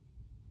in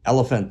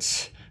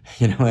elephants,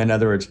 in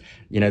other words,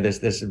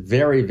 this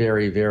very,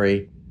 very,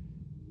 very,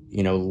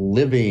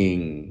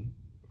 living,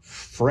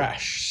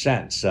 fresh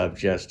sense of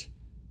just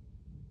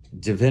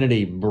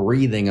divinity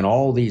breathing in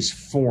all these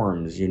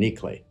forms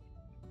uniquely,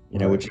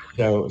 which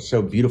is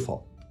so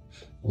beautiful.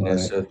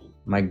 So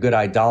my good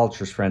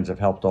idolatrous friends have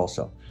helped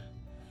also.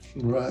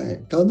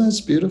 Right. God,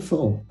 that's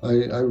beautiful.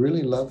 I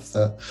really love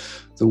that,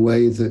 the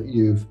way that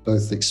you've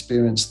both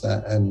experienced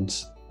that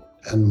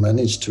and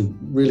managed to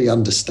really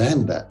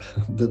understand that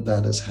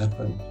has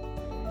happened.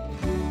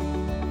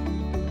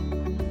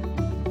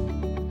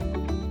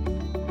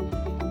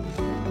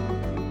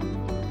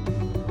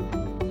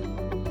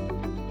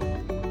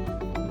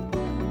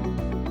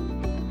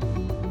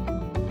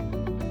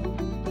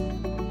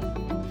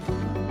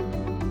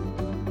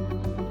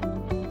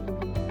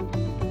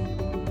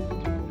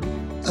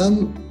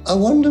 I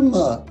wonder,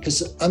 Mark,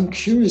 because I'm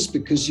curious,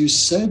 because you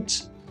said,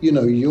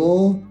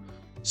 your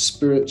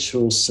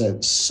spiritual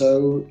sense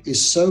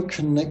is so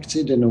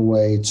connected in a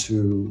way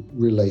to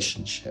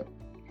relationship,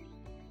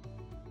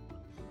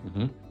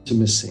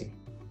 intimacy.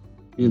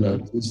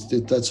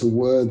 That's a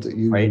word that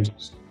you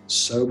use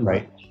so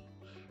much.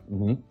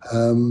 Right.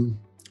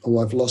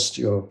 I've lost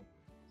your.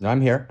 No,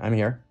 I'm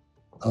here.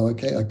 Oh,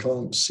 okay. I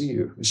can't see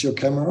you. Is your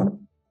camera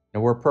on? No,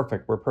 we're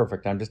perfect.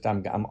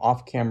 I'm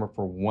off camera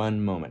for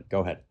one moment. Go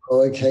ahead.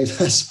 Oh, okay,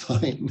 that's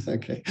fine.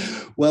 Okay.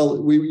 Well,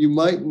 you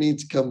might need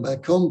to come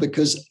back on,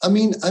 because,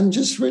 I'm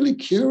just really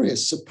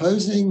curious.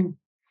 Supposing,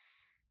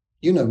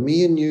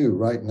 me and you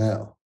right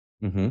now,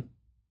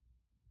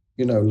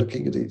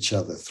 looking at each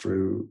other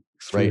through,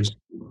 right.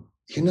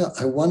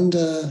 I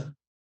wonder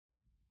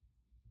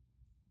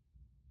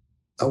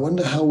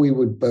how we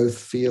would both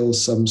feel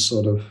some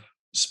sort of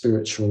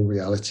spiritual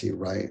reality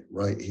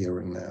right here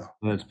and now.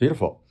 That's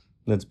beautiful.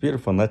 And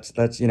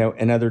that's in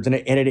other words, and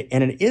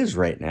it is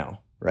right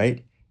now,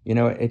 right?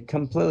 It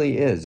completely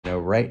is,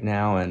 right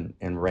now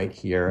and right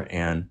here,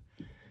 and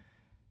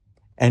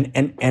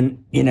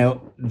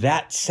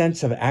that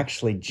sense of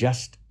actually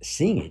just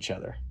seeing each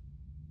other,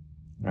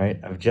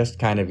 right? Of just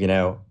kind of,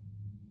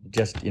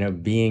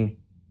 being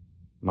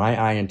my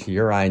eye into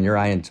your eye and your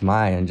eye into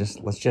my eye, and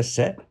let's just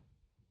sit.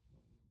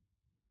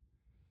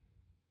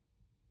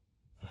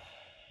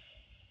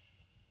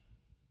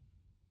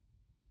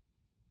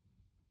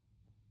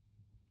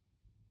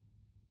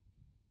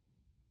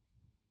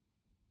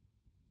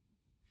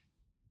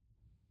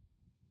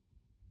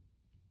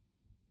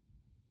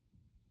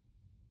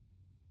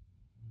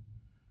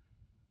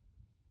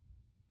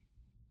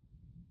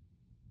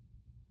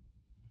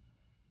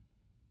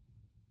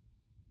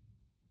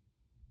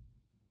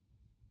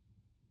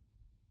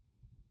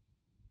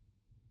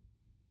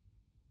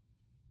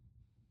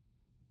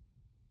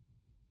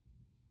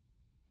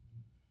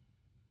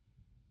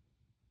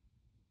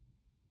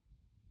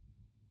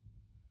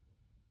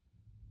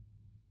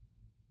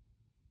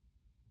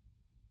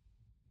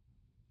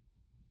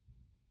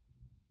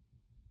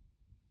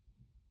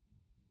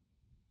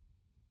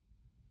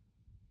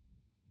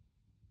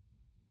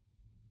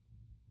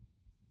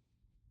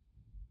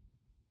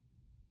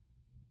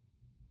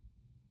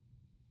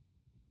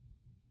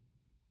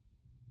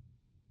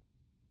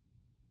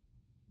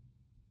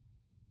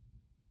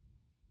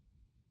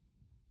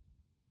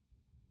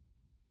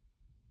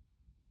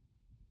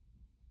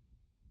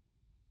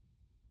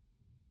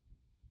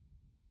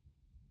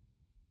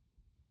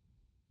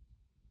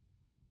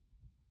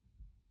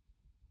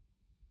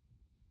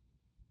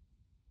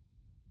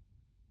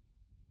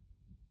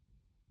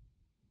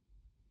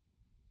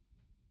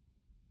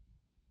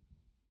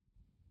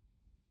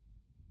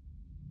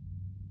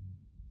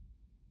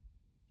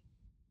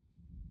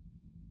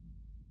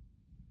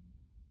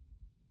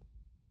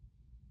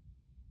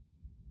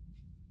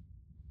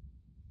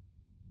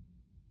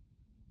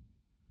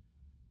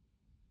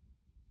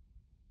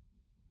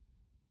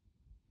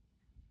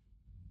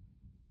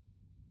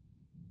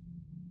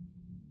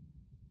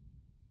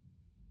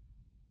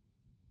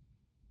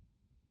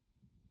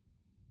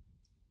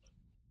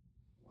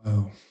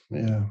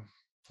 Yeah.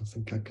 I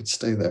think I could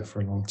stay there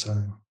for a long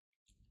time.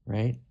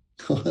 Right?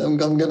 I'm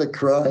gonna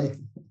cry.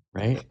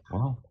 Right?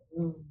 Wow.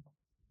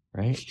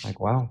 Right? Like,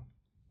 wow.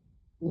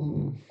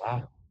 Mm.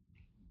 Wow.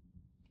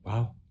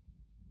 Wow.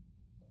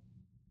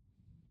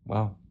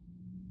 Wow.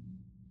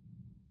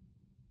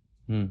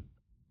 Hmm.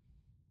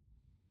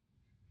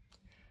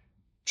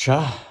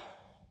 Cha.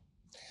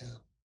 Yeah.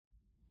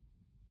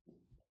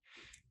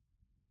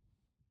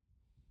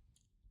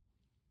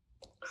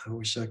 I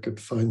wish I could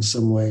find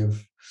some way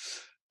of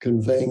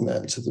conveying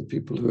that to the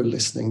people who are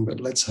listening, but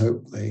let's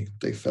hope they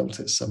felt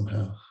it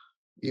somehow,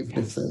 even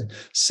if they're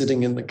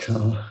sitting in the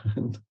car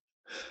and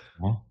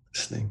Yeah.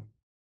 listening.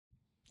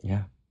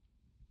 Yeah.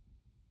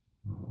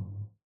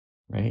 Mm.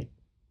 Right?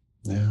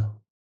 Yeah.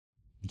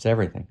 It's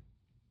everything.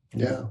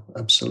 Yeah,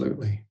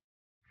 absolutely.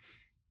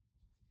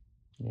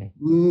 Yeah.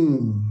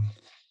 Mm.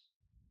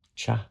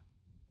 Cha.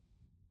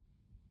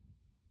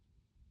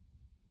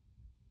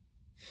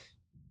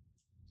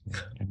 Yeah.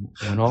 And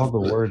when all the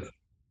words,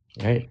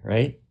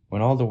 right?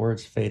 When all the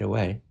words fade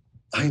away.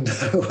 I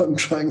know. I'm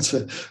trying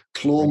to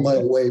claw my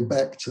way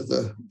back to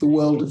the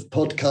world of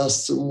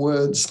podcasts and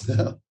words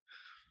now.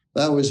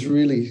 That was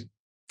really,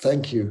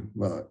 thank you,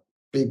 Mark.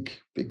 Big,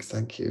 big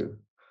thank you.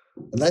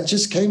 And that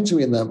just came to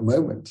me in that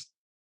moment.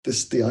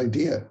 The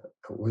idea.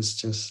 It was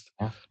just,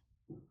 Yeah.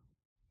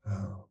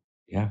 oh.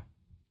 Yeah.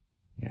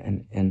 Yeah.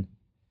 And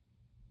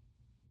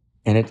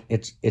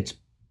it's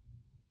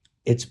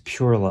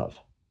pure love.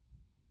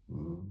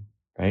 Mm.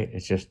 Right?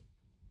 It's just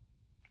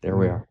there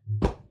we are.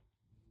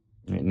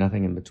 Right?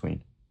 Nothing in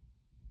between.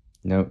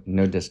 No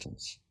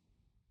distance.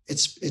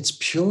 It's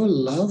pure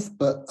love,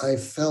 but I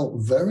felt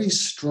very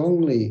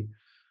strongly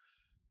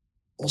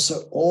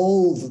also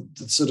all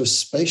the sort of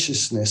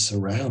spaciousness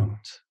around.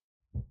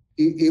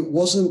 It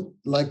wasn't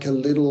like a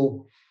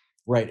little,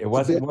 Right. It a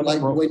wasn't bit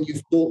like when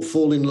you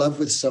fall in love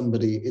with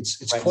somebody.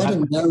 It's right. quite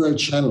a narrow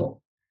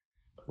channel.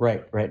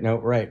 Right. No,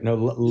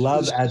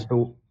 love as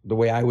the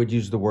way I would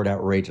use the word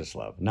outrageous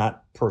love,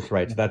 not purse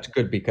rights. That's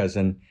good because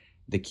in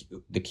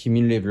the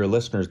community of your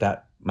listeners,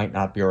 that might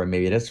not be, or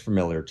maybe it is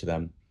familiar to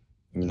them.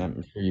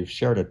 I'm sure you've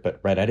shared it, but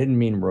right, I didn't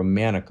mean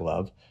romantic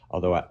love,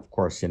 although of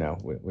course, but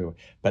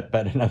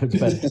in other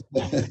words,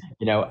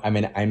 I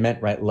mean, I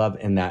meant right love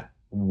in that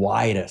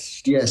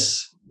widest,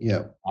 Yes.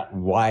 Yeah. that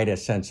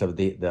widest sense of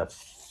the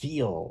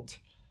field,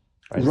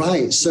 right?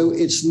 Right. So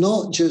it's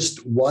not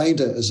just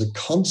wider as a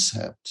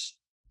concept.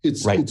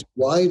 Right, It's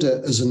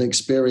wider as an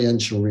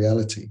experiential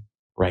reality.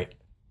 right.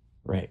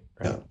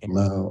 Yeah.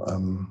 No,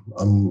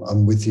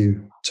 I'm with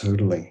you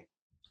totally.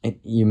 And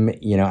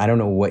I don't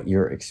know what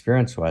your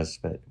experience was,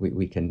 but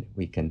we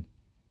can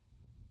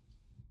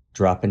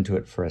drop into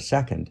it for a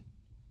second.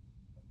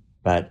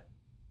 But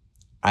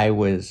I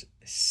was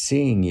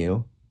seeing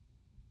you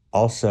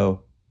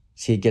also.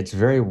 See, it gets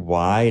very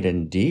wide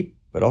and deep,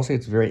 but also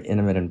it's very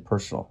intimate and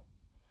personal.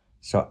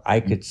 So I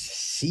could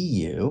see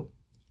you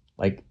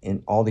like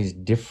in all these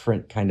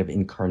different kind of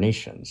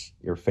incarnations.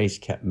 Your face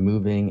kept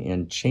moving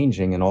and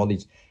changing, and all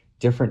these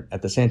different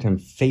at the same time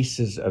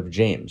faces of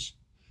James,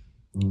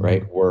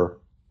 right, were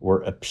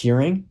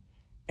appearing,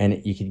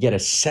 and you could get a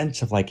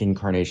sense of like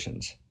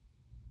incarnations.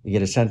 You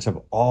get a sense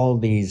of all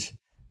these,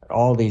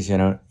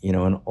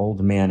 an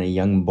old man, a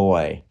young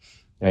boy,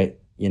 right?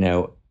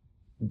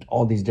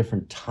 All these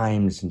different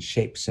times and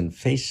shapes and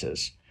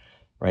faces,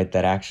 right?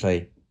 That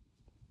actually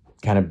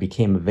kind of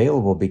became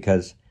available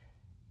because,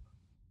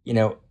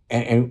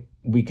 and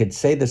we could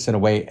say this in a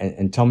way,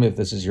 and tell me if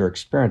this is your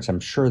experience.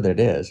 I'm sure that it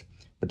is,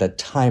 but that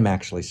time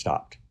actually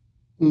stopped.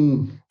 We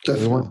weren't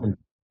Definitely. in,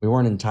 we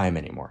weren't in time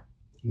anymore.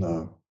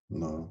 No,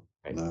 no,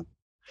 Right. no.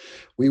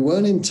 We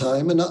weren't in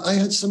time, and I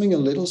had something a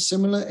little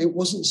similar. It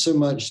wasn't so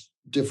much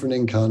different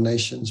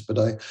incarnations, but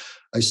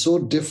I saw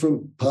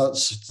different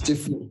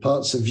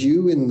parts of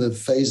you in the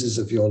phases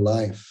of your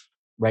life.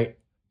 Right.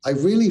 I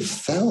really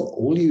felt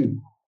all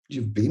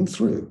you've been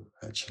through,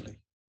 actually.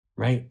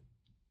 Right.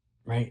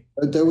 Right.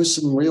 There was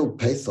some real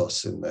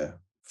pathos in there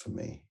for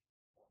me.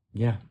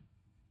 Yeah.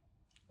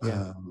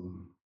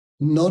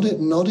 Not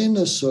in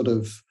a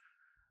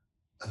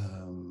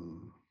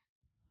um,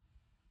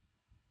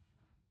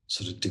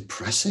 sort of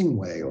depressing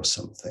way or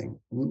something.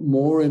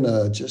 More in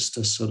just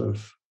a sort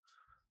of,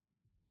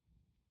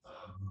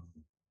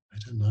 I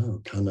don't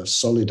know, kind of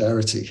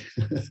solidarity.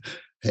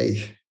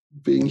 Hey,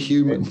 being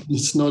human,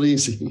 it's not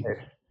easy.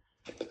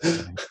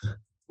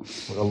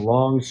 What a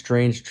long,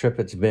 strange trip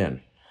it's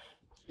been.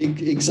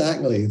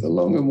 Exactly, the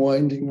long and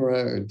winding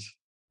road.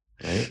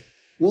 Right.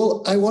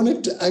 Well, I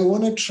want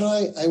to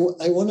try. I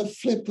want to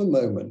flip a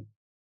moment,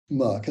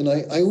 Mark, and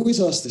I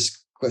always ask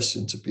this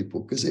question to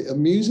people because it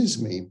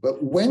amuses me.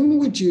 But when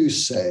would you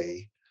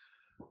say,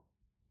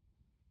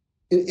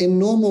 in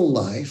normal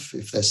life,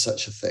 if there's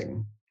such a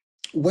thing,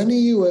 when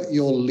are you at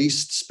your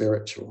least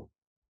spiritual?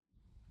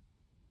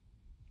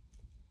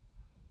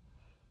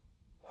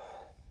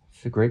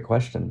 It's a great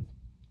question.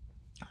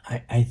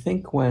 I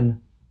think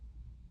when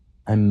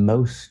I'm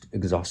most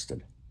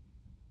exhausted,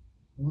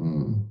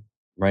 Mm.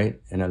 right?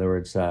 In other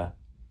words,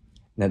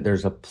 that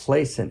there's a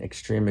place in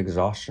extreme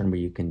exhaustion where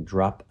you can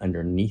drop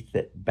underneath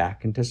it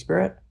back into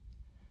spirit,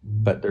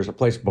 but there's a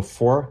place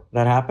before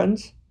that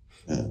happens,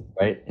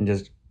 right? And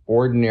just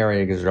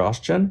ordinary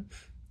exhaustion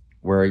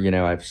where,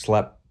 I've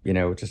slept,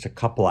 just a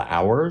couple of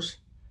hours,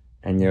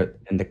 and,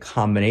 and the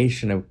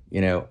combination of,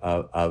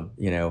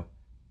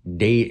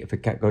 day, if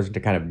it goes into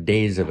kind of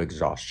days of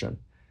exhaustion,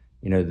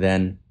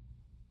 then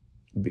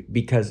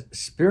because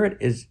spirit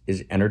is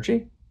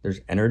energy, there's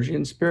energy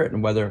in spirit,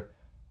 and whether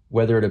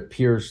it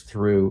appears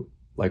through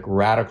like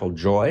radical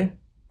joy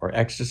or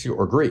ecstasy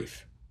or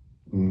grief,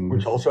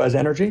 which also has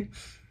energy,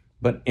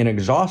 but in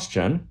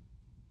exhaustion,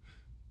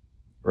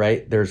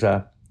 right,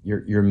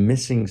 you're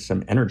missing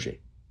some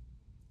energy.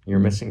 You're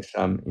missing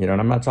some, and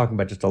I'm not talking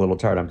about just a little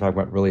tired. I'm talking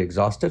about really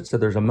exhausted. So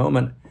there's a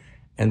moment,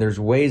 and there's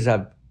ways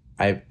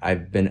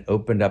I've been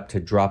opened up to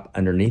drop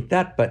underneath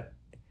that, but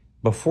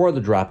before the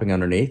dropping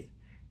underneath,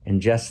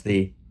 and just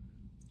the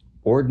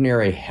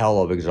ordinary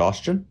hell of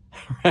exhaustion,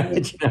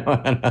 right? In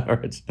other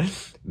words,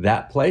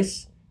 that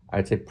place,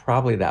 I'd say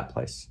probably that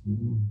place.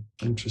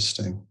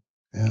 Interesting.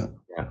 Yeah.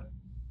 Yeah.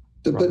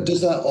 But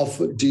does that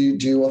often, do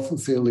you often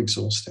feel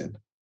exhausted?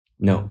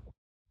 No.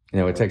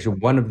 It's actually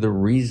one of the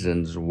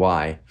reasons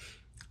why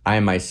I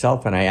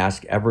myself, and I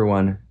ask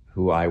everyone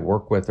who I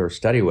work with or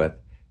study with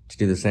to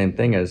do the same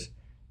thing,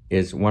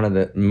 is one of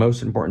the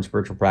most important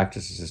spiritual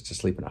practices is to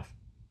sleep enough.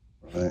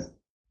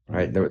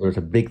 Right. There was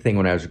a big thing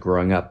when I was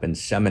growing up in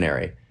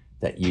seminary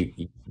that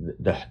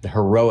the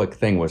heroic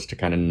thing was to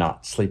kind of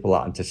not sleep a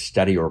lot and to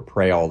study or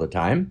pray all the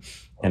time.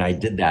 And I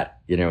did that,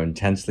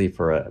 intensely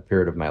for a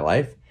period of my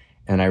life.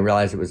 And I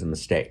realized it was a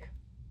mistake,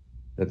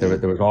 that there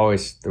was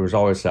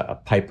always a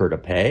piper to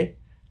pay.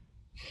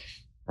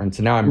 And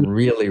so now I'm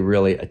really,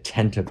 really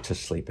attentive to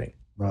sleeping.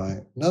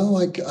 Right. No,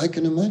 I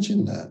can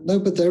imagine that. No,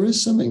 but there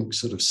is something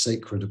sort of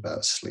sacred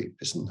about sleep,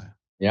 isn't there?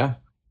 Yeah.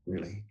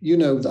 Really.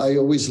 I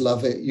always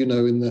love it,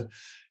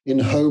 in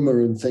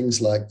Homer and things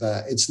like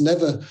that. It's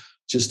never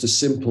just a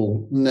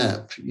simple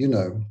nap, you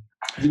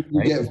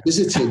right. Get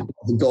visited by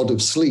the god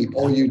of sleep,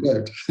 or you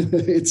don't.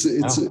 it's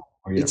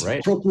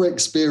a proper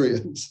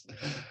experience.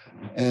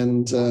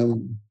 And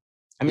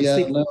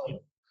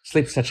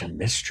sleep's such a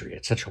mystery.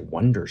 It's such a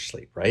wonder,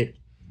 sleep, right?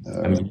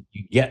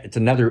 It's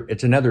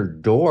another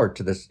door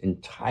to this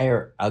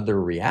entire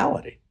other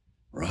reality.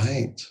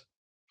 Right,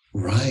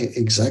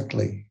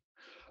 exactly.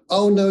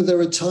 Oh no, there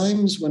are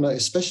times when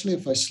especially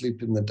if I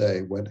sleep in the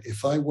day,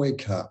 if I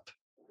wake up,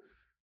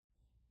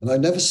 and I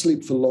never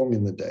sleep for long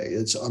in the day,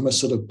 I'm a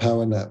sort of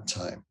power nap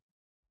time.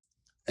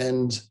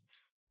 And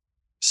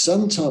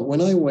sometimes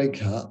when I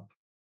wake up,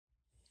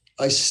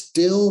 I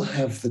still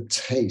have the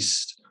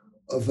taste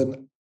of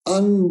an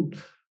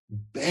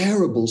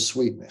unbearable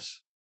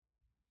sweetness.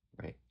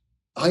 Right.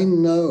 I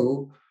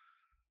know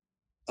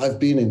I've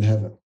been in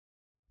heaven.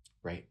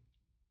 Right.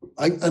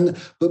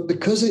 But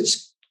because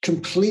it's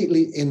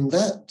completely in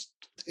that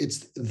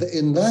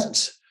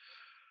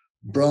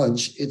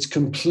branch, it's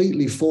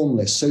completely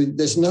formless. So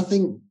there's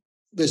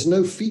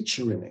no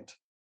feature in it.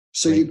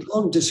 So right. You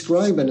can't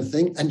describe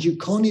anything, and you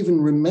can't even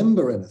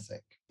remember anything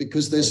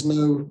because there's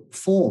no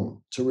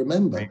form to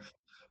remember. Right.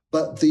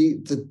 But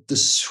the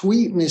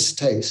sweetness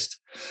taste,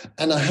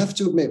 and I have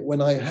to admit,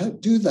 when I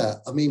do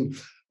that, I mean,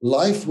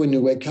 life when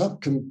you wake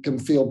up can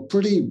feel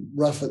pretty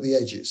rough at the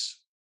edges.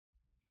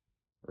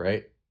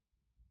 Right.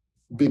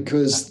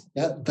 Because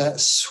that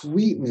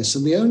sweetness,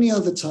 and the only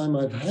other time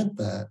I've had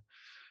that,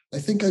 I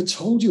think I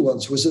told you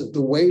once, was at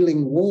the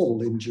Wailing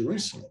Wall in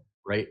Jerusalem.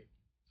 Right.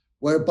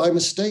 Where by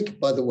mistake,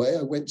 by the way,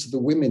 I went to the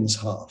women's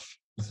half.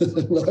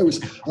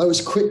 I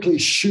was quickly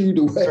shooed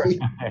away.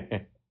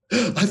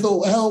 I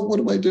thought, well, what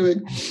am I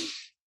doing?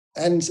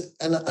 And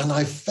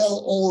I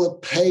felt all the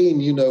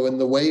pain,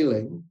 and the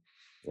wailing.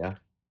 Yeah.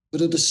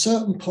 But at a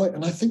certain point,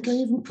 and I think I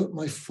even put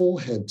my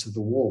forehead to the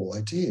wall.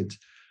 I did.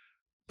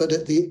 But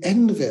at the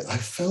end of it, I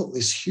felt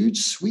this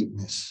huge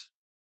sweetness.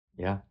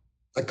 Yeah.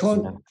 I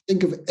can't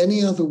think of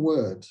any other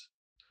word.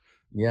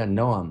 Yeah,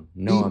 Noam.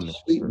 Deep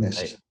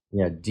sweetness.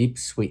 Yeah, deep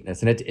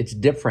sweetness. And it's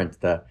different.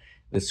 The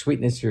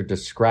sweetness you're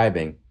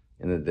describing,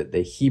 and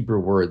the Hebrew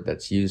word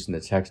that's used in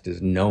the text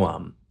is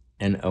Noam,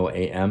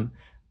 Noam.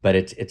 But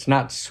it's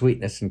not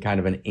sweetness in kind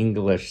of an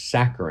English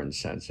saccharine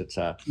sense. It's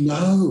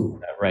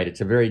right.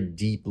 It's a very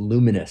deep,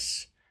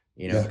 luminous,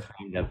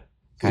 kind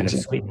of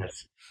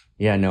sweetness.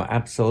 Yeah, no,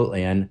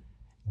 absolutely. And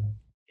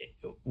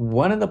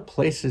one of the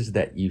places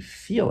that you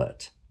feel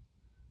it,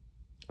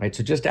 right?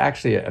 So just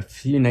actually a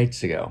few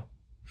nights ago,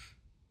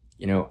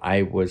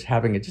 I was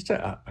having just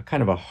a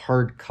kind of a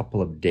hard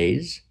couple of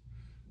days.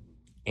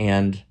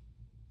 And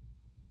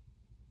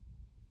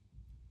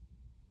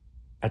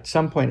at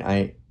some point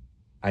I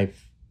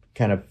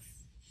kind of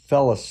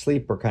fell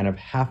asleep, or kind of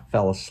half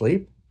fell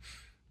asleep.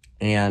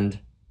 And,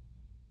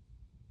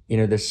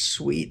 the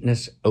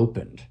sweetness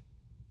opened.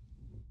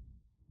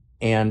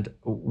 And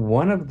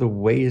one of the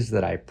ways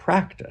that I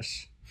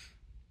practice,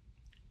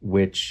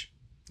 which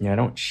I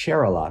don't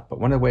share a lot, but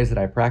one of the ways that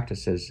I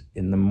practice is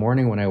in the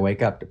morning when I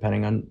wake up,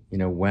 depending on,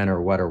 when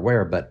or what or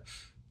where, but,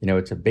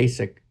 it's a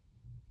basic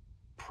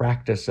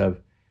practice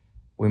of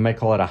we might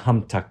call it a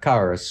hamtaka,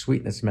 or a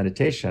sweetness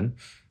meditation,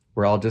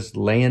 where I'll just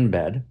lay in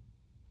bed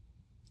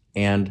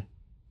and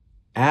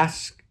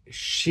ask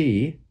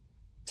she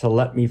to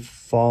let me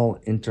fall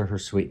into her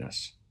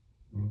sweetness.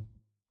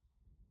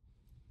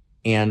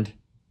 And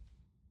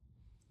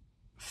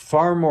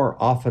far more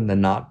often than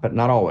not, but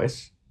not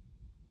always,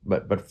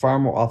 but far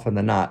more often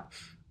than not,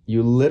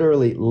 you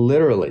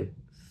literally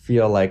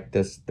feel like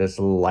this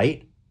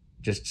light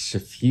just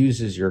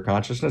suffuses your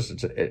consciousness.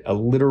 It's a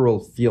literal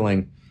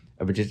feeling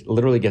of it, just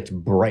literally gets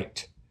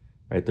bright,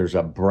 right? There's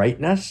a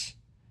brightness,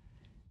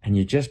 and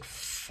you just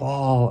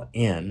fall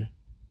in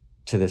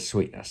to the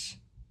sweetness,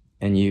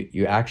 and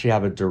you actually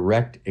have a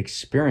direct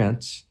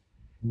experience,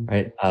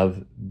 right,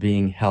 of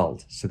being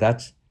held. So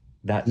that's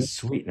that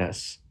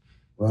sweetness.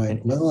 Right.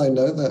 And No, I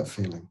know that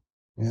feeling.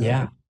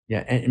 yeah,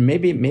 yeah, and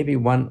maybe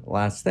one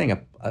last thing,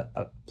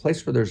 a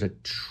place where there's a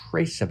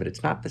trace of it.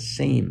 It's not the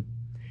same.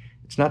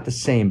 It's not the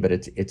same, but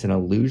it's an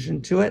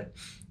allusion to it.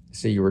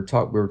 So we were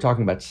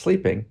talking about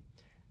sleeping.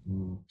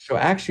 So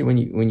actually,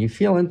 when you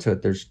feel into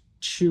it, there's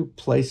two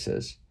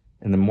places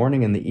in the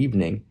morning and the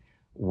evening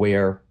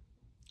where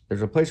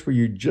there's a place where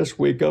you just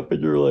wake up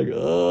and you're like,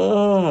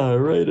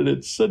 right, and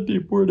it's Sunday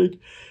morning,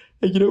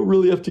 and you don't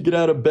really have to get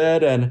out of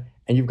bed, and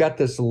you've got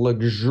this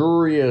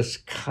luxurious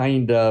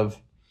kind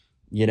of,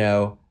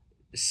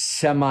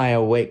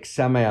 semi-awake,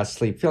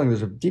 semi-asleep feeling.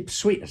 There's a deep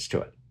sweetness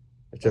to it.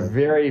 It's a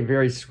very,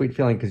 very sweet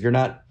feeling because you're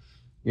not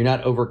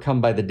overcome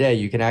by the day.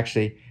 You can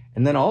actually,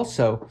 and then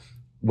also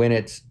when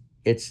it's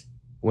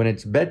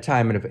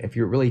bedtime, and if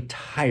you're really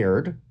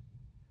tired,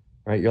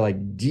 right, you're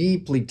like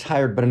deeply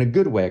tired, but in a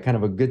good way, kind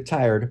of a good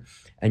tired,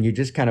 and you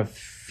just kind of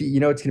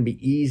feel, it's going to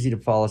be easy to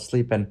fall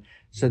asleep. And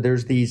so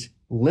there's these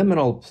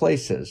liminal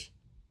places,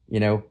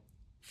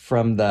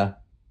 from the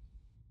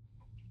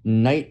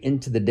night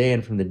into the day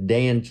and from the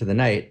day into the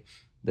night,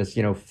 this,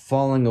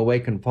 falling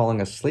awake and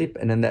falling asleep.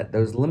 And in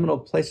those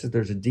liminal places,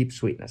 there's a deep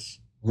sweetness.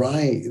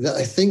 Right.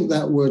 I think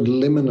that word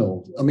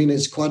liminal, I mean,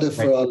 it's quite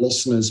for Right. our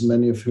listeners,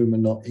 many of whom are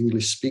not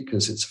English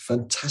speakers, it's a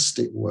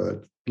fantastic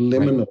word,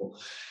 liminal.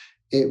 Right.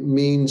 It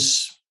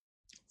means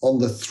on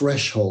the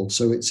threshold.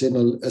 So it's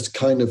it's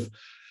kind of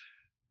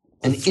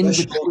an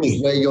threshold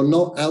where you're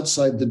not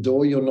outside the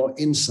door, you're not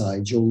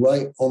inside, you're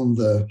right on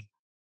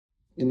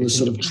in the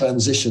sort of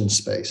transition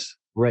space.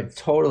 Right,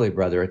 totally,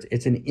 brother.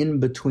 It's an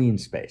in-between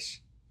space.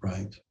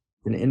 Right.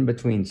 An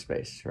in-between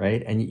space,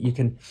 right? And you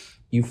can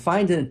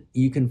find it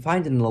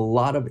in a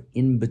lot of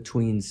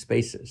in-between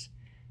spaces,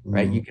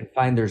 right? You can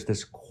find there's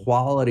this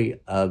quality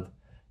of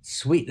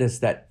sweetness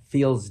that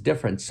feels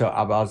different. So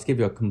I'll just give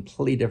you a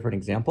completely different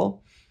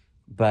example,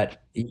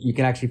 but you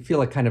can actually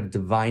feel a kind of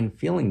divine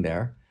feeling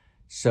there.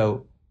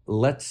 So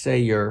let's say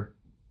you're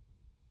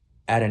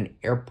at an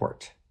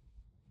airport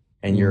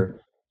and your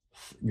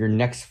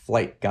next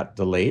flight got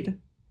delayed,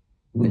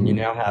 and you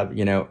now have,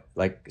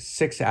 like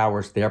 6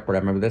 hours at the airport. I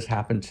remember this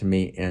happened to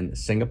me in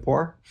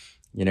Singapore,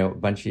 a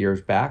bunch of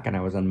years back, and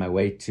I was on my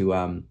way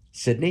to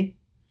Sydney,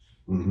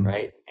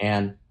 right?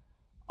 And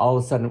all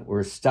of a sudden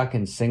we're stuck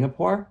in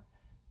Singapore,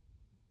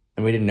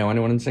 and we didn't know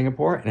anyone in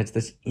Singapore, and it's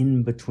this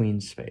in-between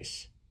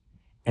space.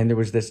 And there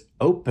was this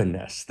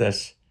openness,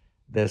 this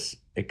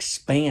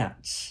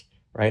expanse,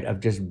 right, of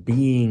just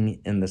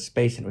being in the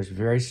space, and it was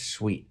very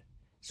sweet.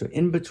 So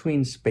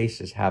in-between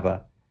spaces have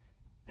a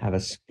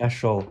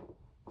special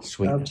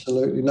sweetness.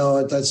 Absolutely. No,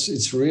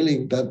 it's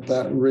really,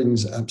 that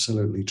rings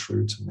absolutely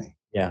true to me.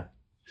 Yeah.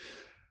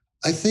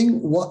 I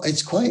think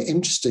it's quite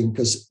interesting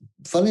because,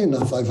 funny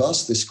enough, I've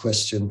asked this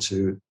question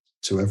to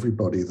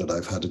everybody that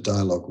I've had a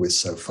dialogue with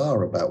so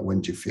far about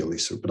when do you feel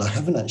this, but I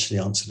haven't actually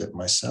answered it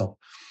myself.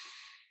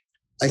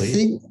 Please. I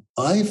think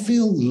I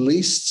feel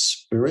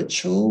least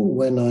spiritual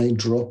when I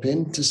drop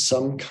into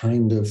some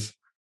kind of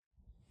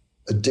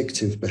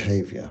addictive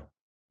behavior.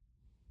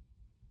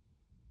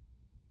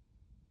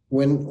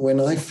 When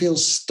I feel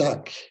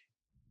stuck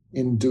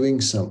in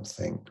doing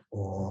something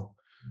or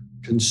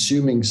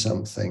consuming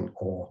something,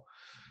 or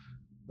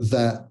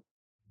that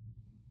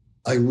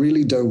I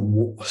really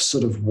don't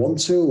sort of want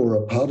to, or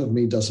a part of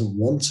me doesn't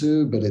want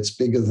to, but it's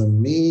bigger than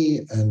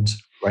me, and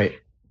right.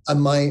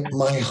 And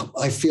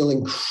I feel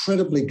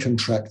incredibly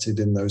contracted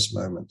in those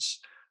moments.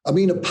 I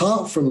mean,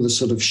 apart from the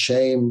sort of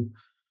shame,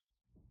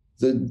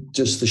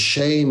 just the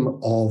shame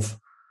of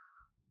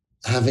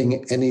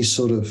having any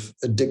sort of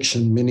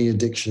mini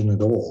addiction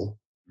at all.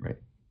 Right.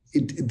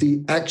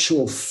 The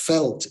actual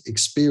felt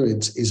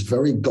experience is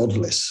very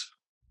godless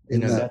in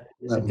that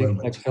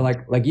moment. So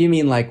like you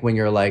mean like when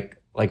you're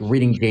like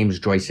reading James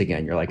Joyce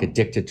again, you're like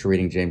addicted to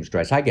reading James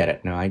Joyce. I get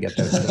it. No, I get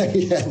that.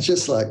 Yeah,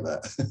 just like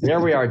that.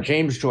 There we are,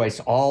 James Joyce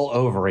all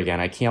over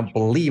again. I can't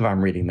believe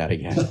I'm reading that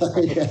again.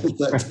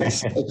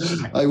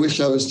 I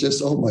wish I was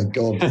just, oh my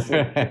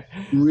God,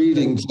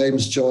 reading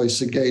James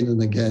Joyce again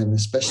and again,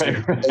 especially.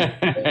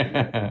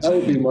 That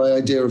would be my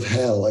idea of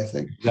hell, I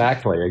think.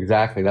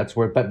 Exactly. That's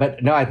where,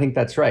 but no, I think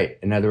that's right.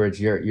 In other words,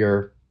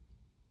 it's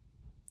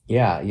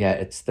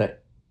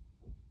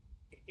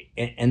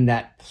in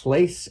that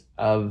place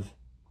of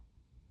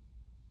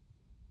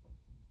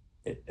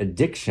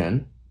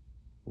addiction,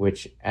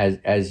 which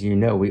as you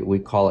know, we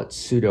call it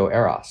pseudo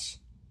eros,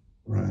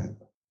 Right.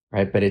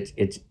 right? But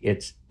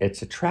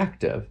it's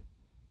attractive,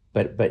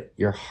 but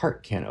your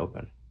heart can't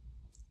open.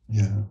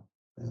 Yeah.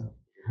 Yeah.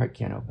 Your heart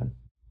can't open.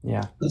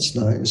 Yeah. That's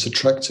nice. It's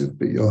attractive,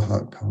 but your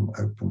heart can't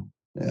open.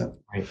 Yeah.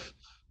 Right.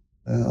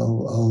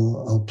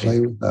 I'll play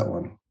with that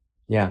one.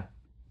 Yeah.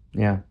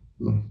 Yeah.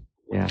 Mm.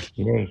 Yeah.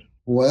 Yay.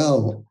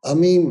 Well, I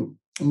mean,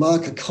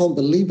 Mark, I can't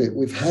believe it.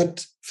 We've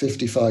had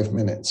 55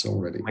 minutes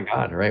already. Oh my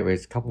God. Right. Wait,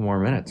 it's a couple more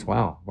minutes.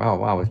 Wow. Wow.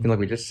 Wow. It feels like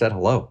we just said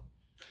hello.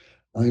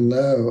 I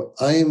know.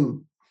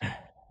 I'm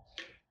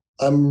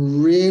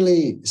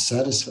really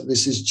satisfied.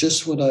 This is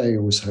just what I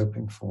was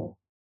hoping for.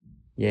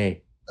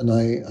 Yay. And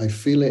I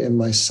feel it in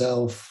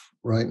myself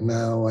right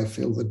now. I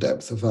feel the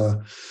depth of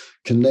our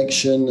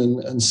connection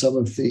and some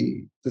of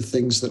the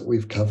things that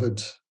we've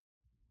covered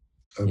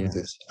over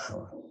this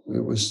hour.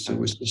 It was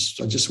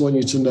just, I just want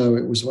you to know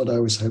it was what I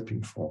was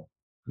hoping for.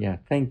 Yeah,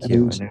 thank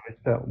you. And it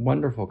was a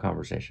wonderful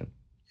conversation.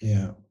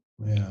 Yeah,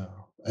 yeah.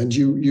 And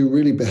you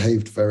really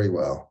behaved very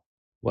well.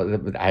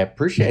 Well, I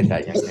appreciate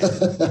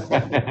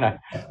that.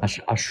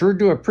 I sure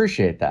do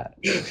appreciate that.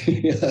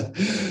 Yeah.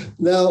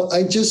 Now,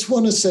 I just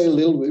want to say a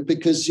little bit,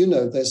 because,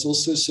 there's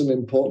also some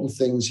important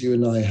things you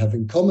and I have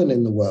in common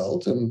in the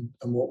world and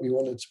what we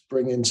wanted to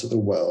bring into the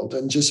world.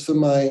 And just for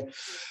my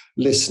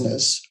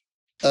listeners,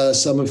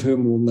 some of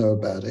whom will know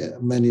about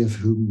it, many of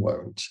whom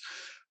won't,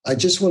 I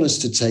just want us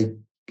to take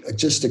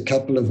just a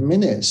couple of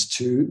minutes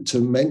to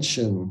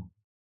mention,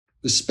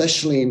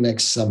 especially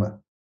next summer,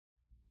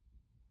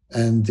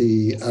 and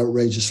the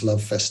Outrageous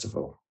Love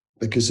Festival,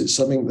 because it's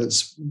something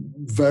that's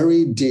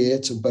very dear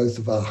to both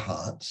of our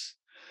hearts.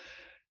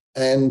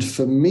 And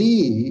for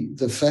me,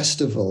 the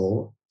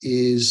festival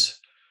is,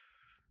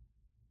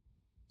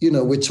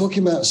 we're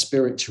talking about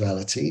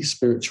spirituality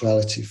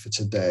for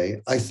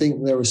today. I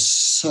think there are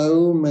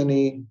so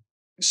many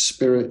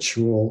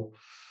spiritual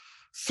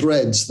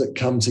threads that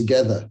come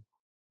together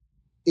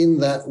in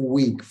that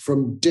week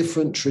from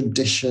different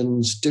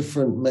traditions,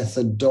 different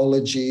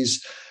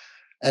methodologies,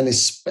 and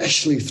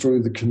especially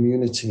through the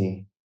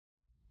community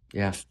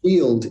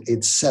field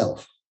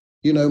itself.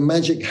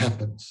 Magic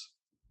happens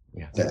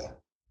there.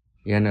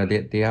 Yeah, no,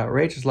 the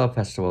Outrageous Love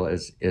Festival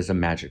is a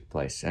magic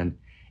place. And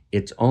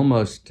it's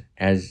almost,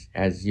 as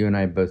you and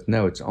I both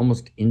know, it's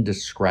almost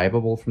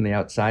indescribable from the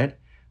outside,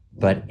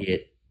 but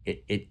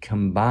it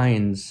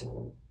combines,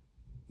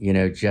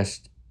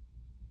 just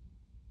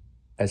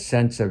a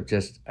sense of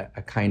just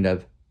a kind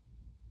of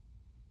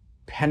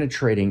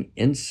penetrating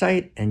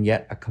insight, and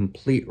yet a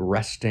complete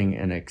resting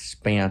and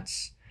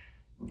expanse.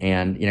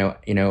 And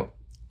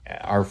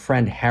our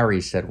friend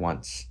Harry said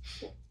once,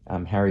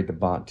 Harry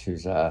DeBont,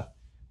 who's a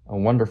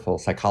wonderful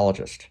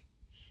psychologist,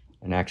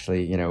 and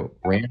actually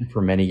ran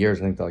for many years,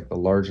 I think like the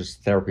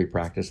largest therapy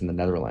practice in the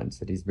Netherlands,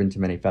 that he's been to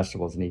many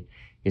festivals. And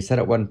he said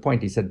at one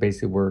point, he said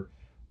basically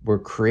we're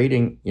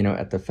creating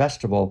at the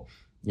festival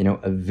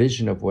a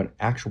vision of what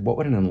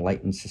would an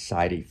enlightened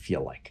society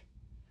feel like.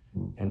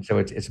 And so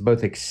it's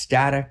both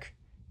ecstatic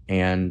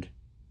and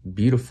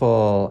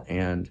beautiful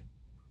and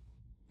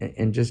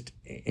just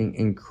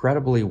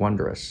incredibly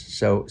wondrous.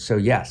 So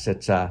yes,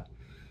 it's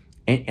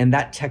and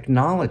that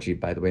technology,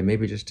 by the way,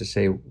 maybe just to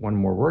say one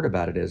more word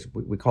about it, is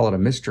we call it a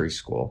mystery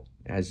school,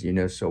 as you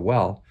know so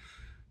well.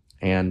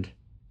 And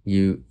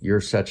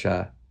you're such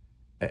a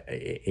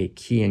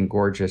key and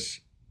gorgeous,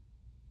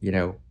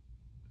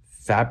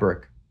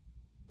 fabric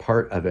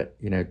part of it,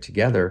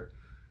 together.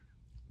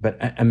 But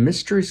a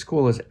mystery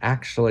school is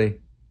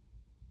actually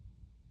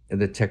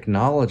the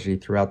technology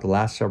throughout the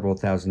last several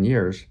thousand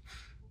years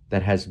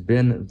that has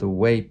been the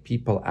way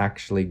people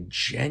actually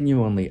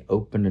genuinely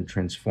opened and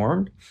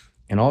transformed,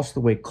 and also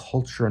the way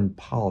culture and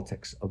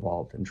politics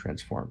evolved and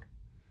transformed.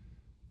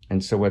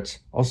 And so what's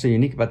also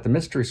unique about the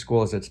mystery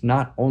school is it's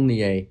not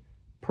only a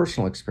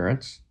personal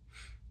experience,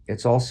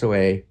 it's also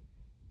a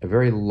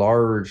very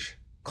large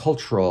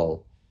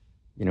cultural,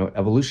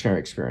 evolutionary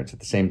experience at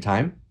the same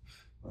time.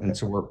 And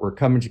so we're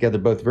coming together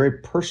both very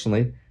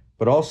personally,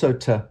 but also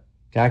to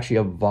actually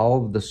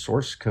evolve the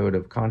source code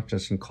of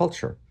consciousness and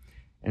culture.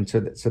 And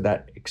so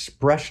that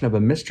expression of a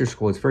mystery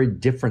school is very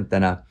different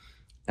than a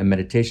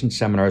meditation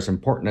seminar, as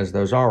important as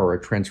those are, or a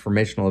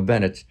transformational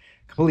event. It's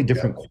completely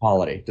different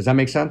quality. Does that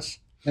make sense?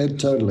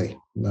 Totally.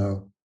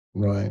 No,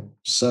 right.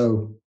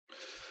 So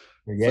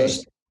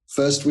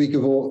first week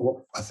of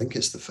August, I think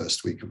it's the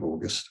first week of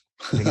August.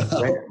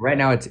 right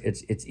now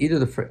it's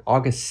either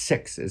August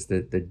 6th is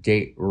the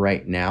date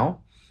right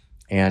now.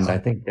 And I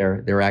think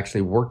they're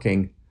actually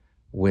working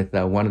with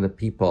one of the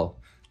people,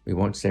 we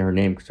won't say her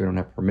name because we don't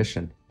have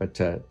permission, but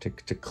to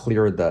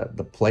clear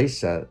the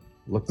place,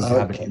 looking to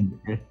have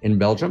it in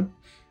Belgium.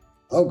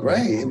 Oh,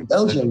 great. In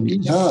Belgium.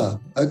 Yeah.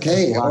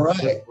 Okay. All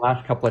right.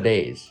 Last couple of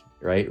days,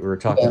 right? We were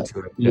talking to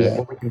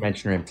what we can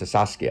mention her name, to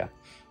Saskia.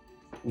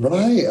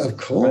 Right. Of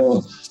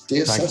course.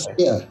 Dear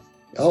Saskia.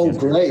 Oh,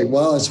 great.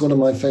 Wow. It's one of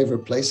my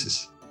favorite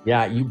places.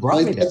 Yeah. You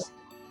brought me there.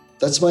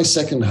 That's my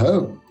second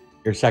home.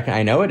 Your second.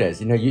 I know it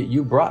is.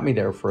 You brought me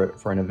there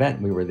for an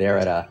event. We were there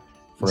at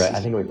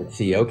I think it was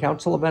a CEO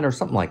Council event or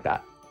something like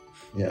that.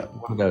 Yeah.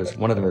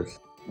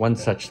 One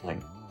such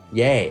thing.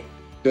 Yay.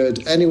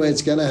 Good. Anyway,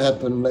 it's going to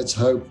happen. Let's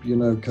hope,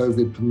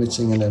 COVID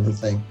permitting and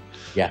everything.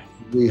 Yeah.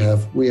 We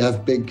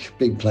have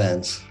big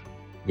plans.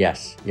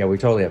 Yes. Yeah, we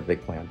totally have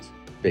big plans.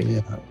 Big.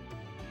 Yeah.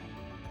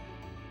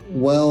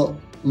 Well,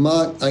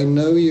 Mark, I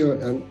know you're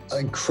an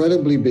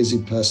incredibly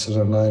busy person,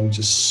 and I'm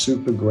just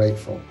super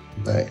grateful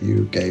that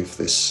you gave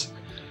this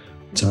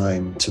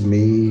time to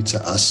me,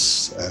 to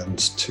us, and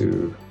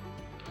to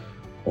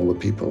all the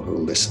people who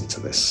will listen to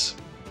this.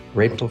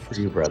 Grateful for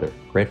you, brother.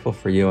 Grateful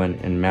for you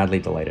and madly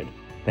delighted.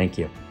 Thank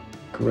you.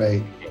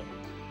 Great.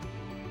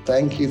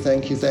 Thank you.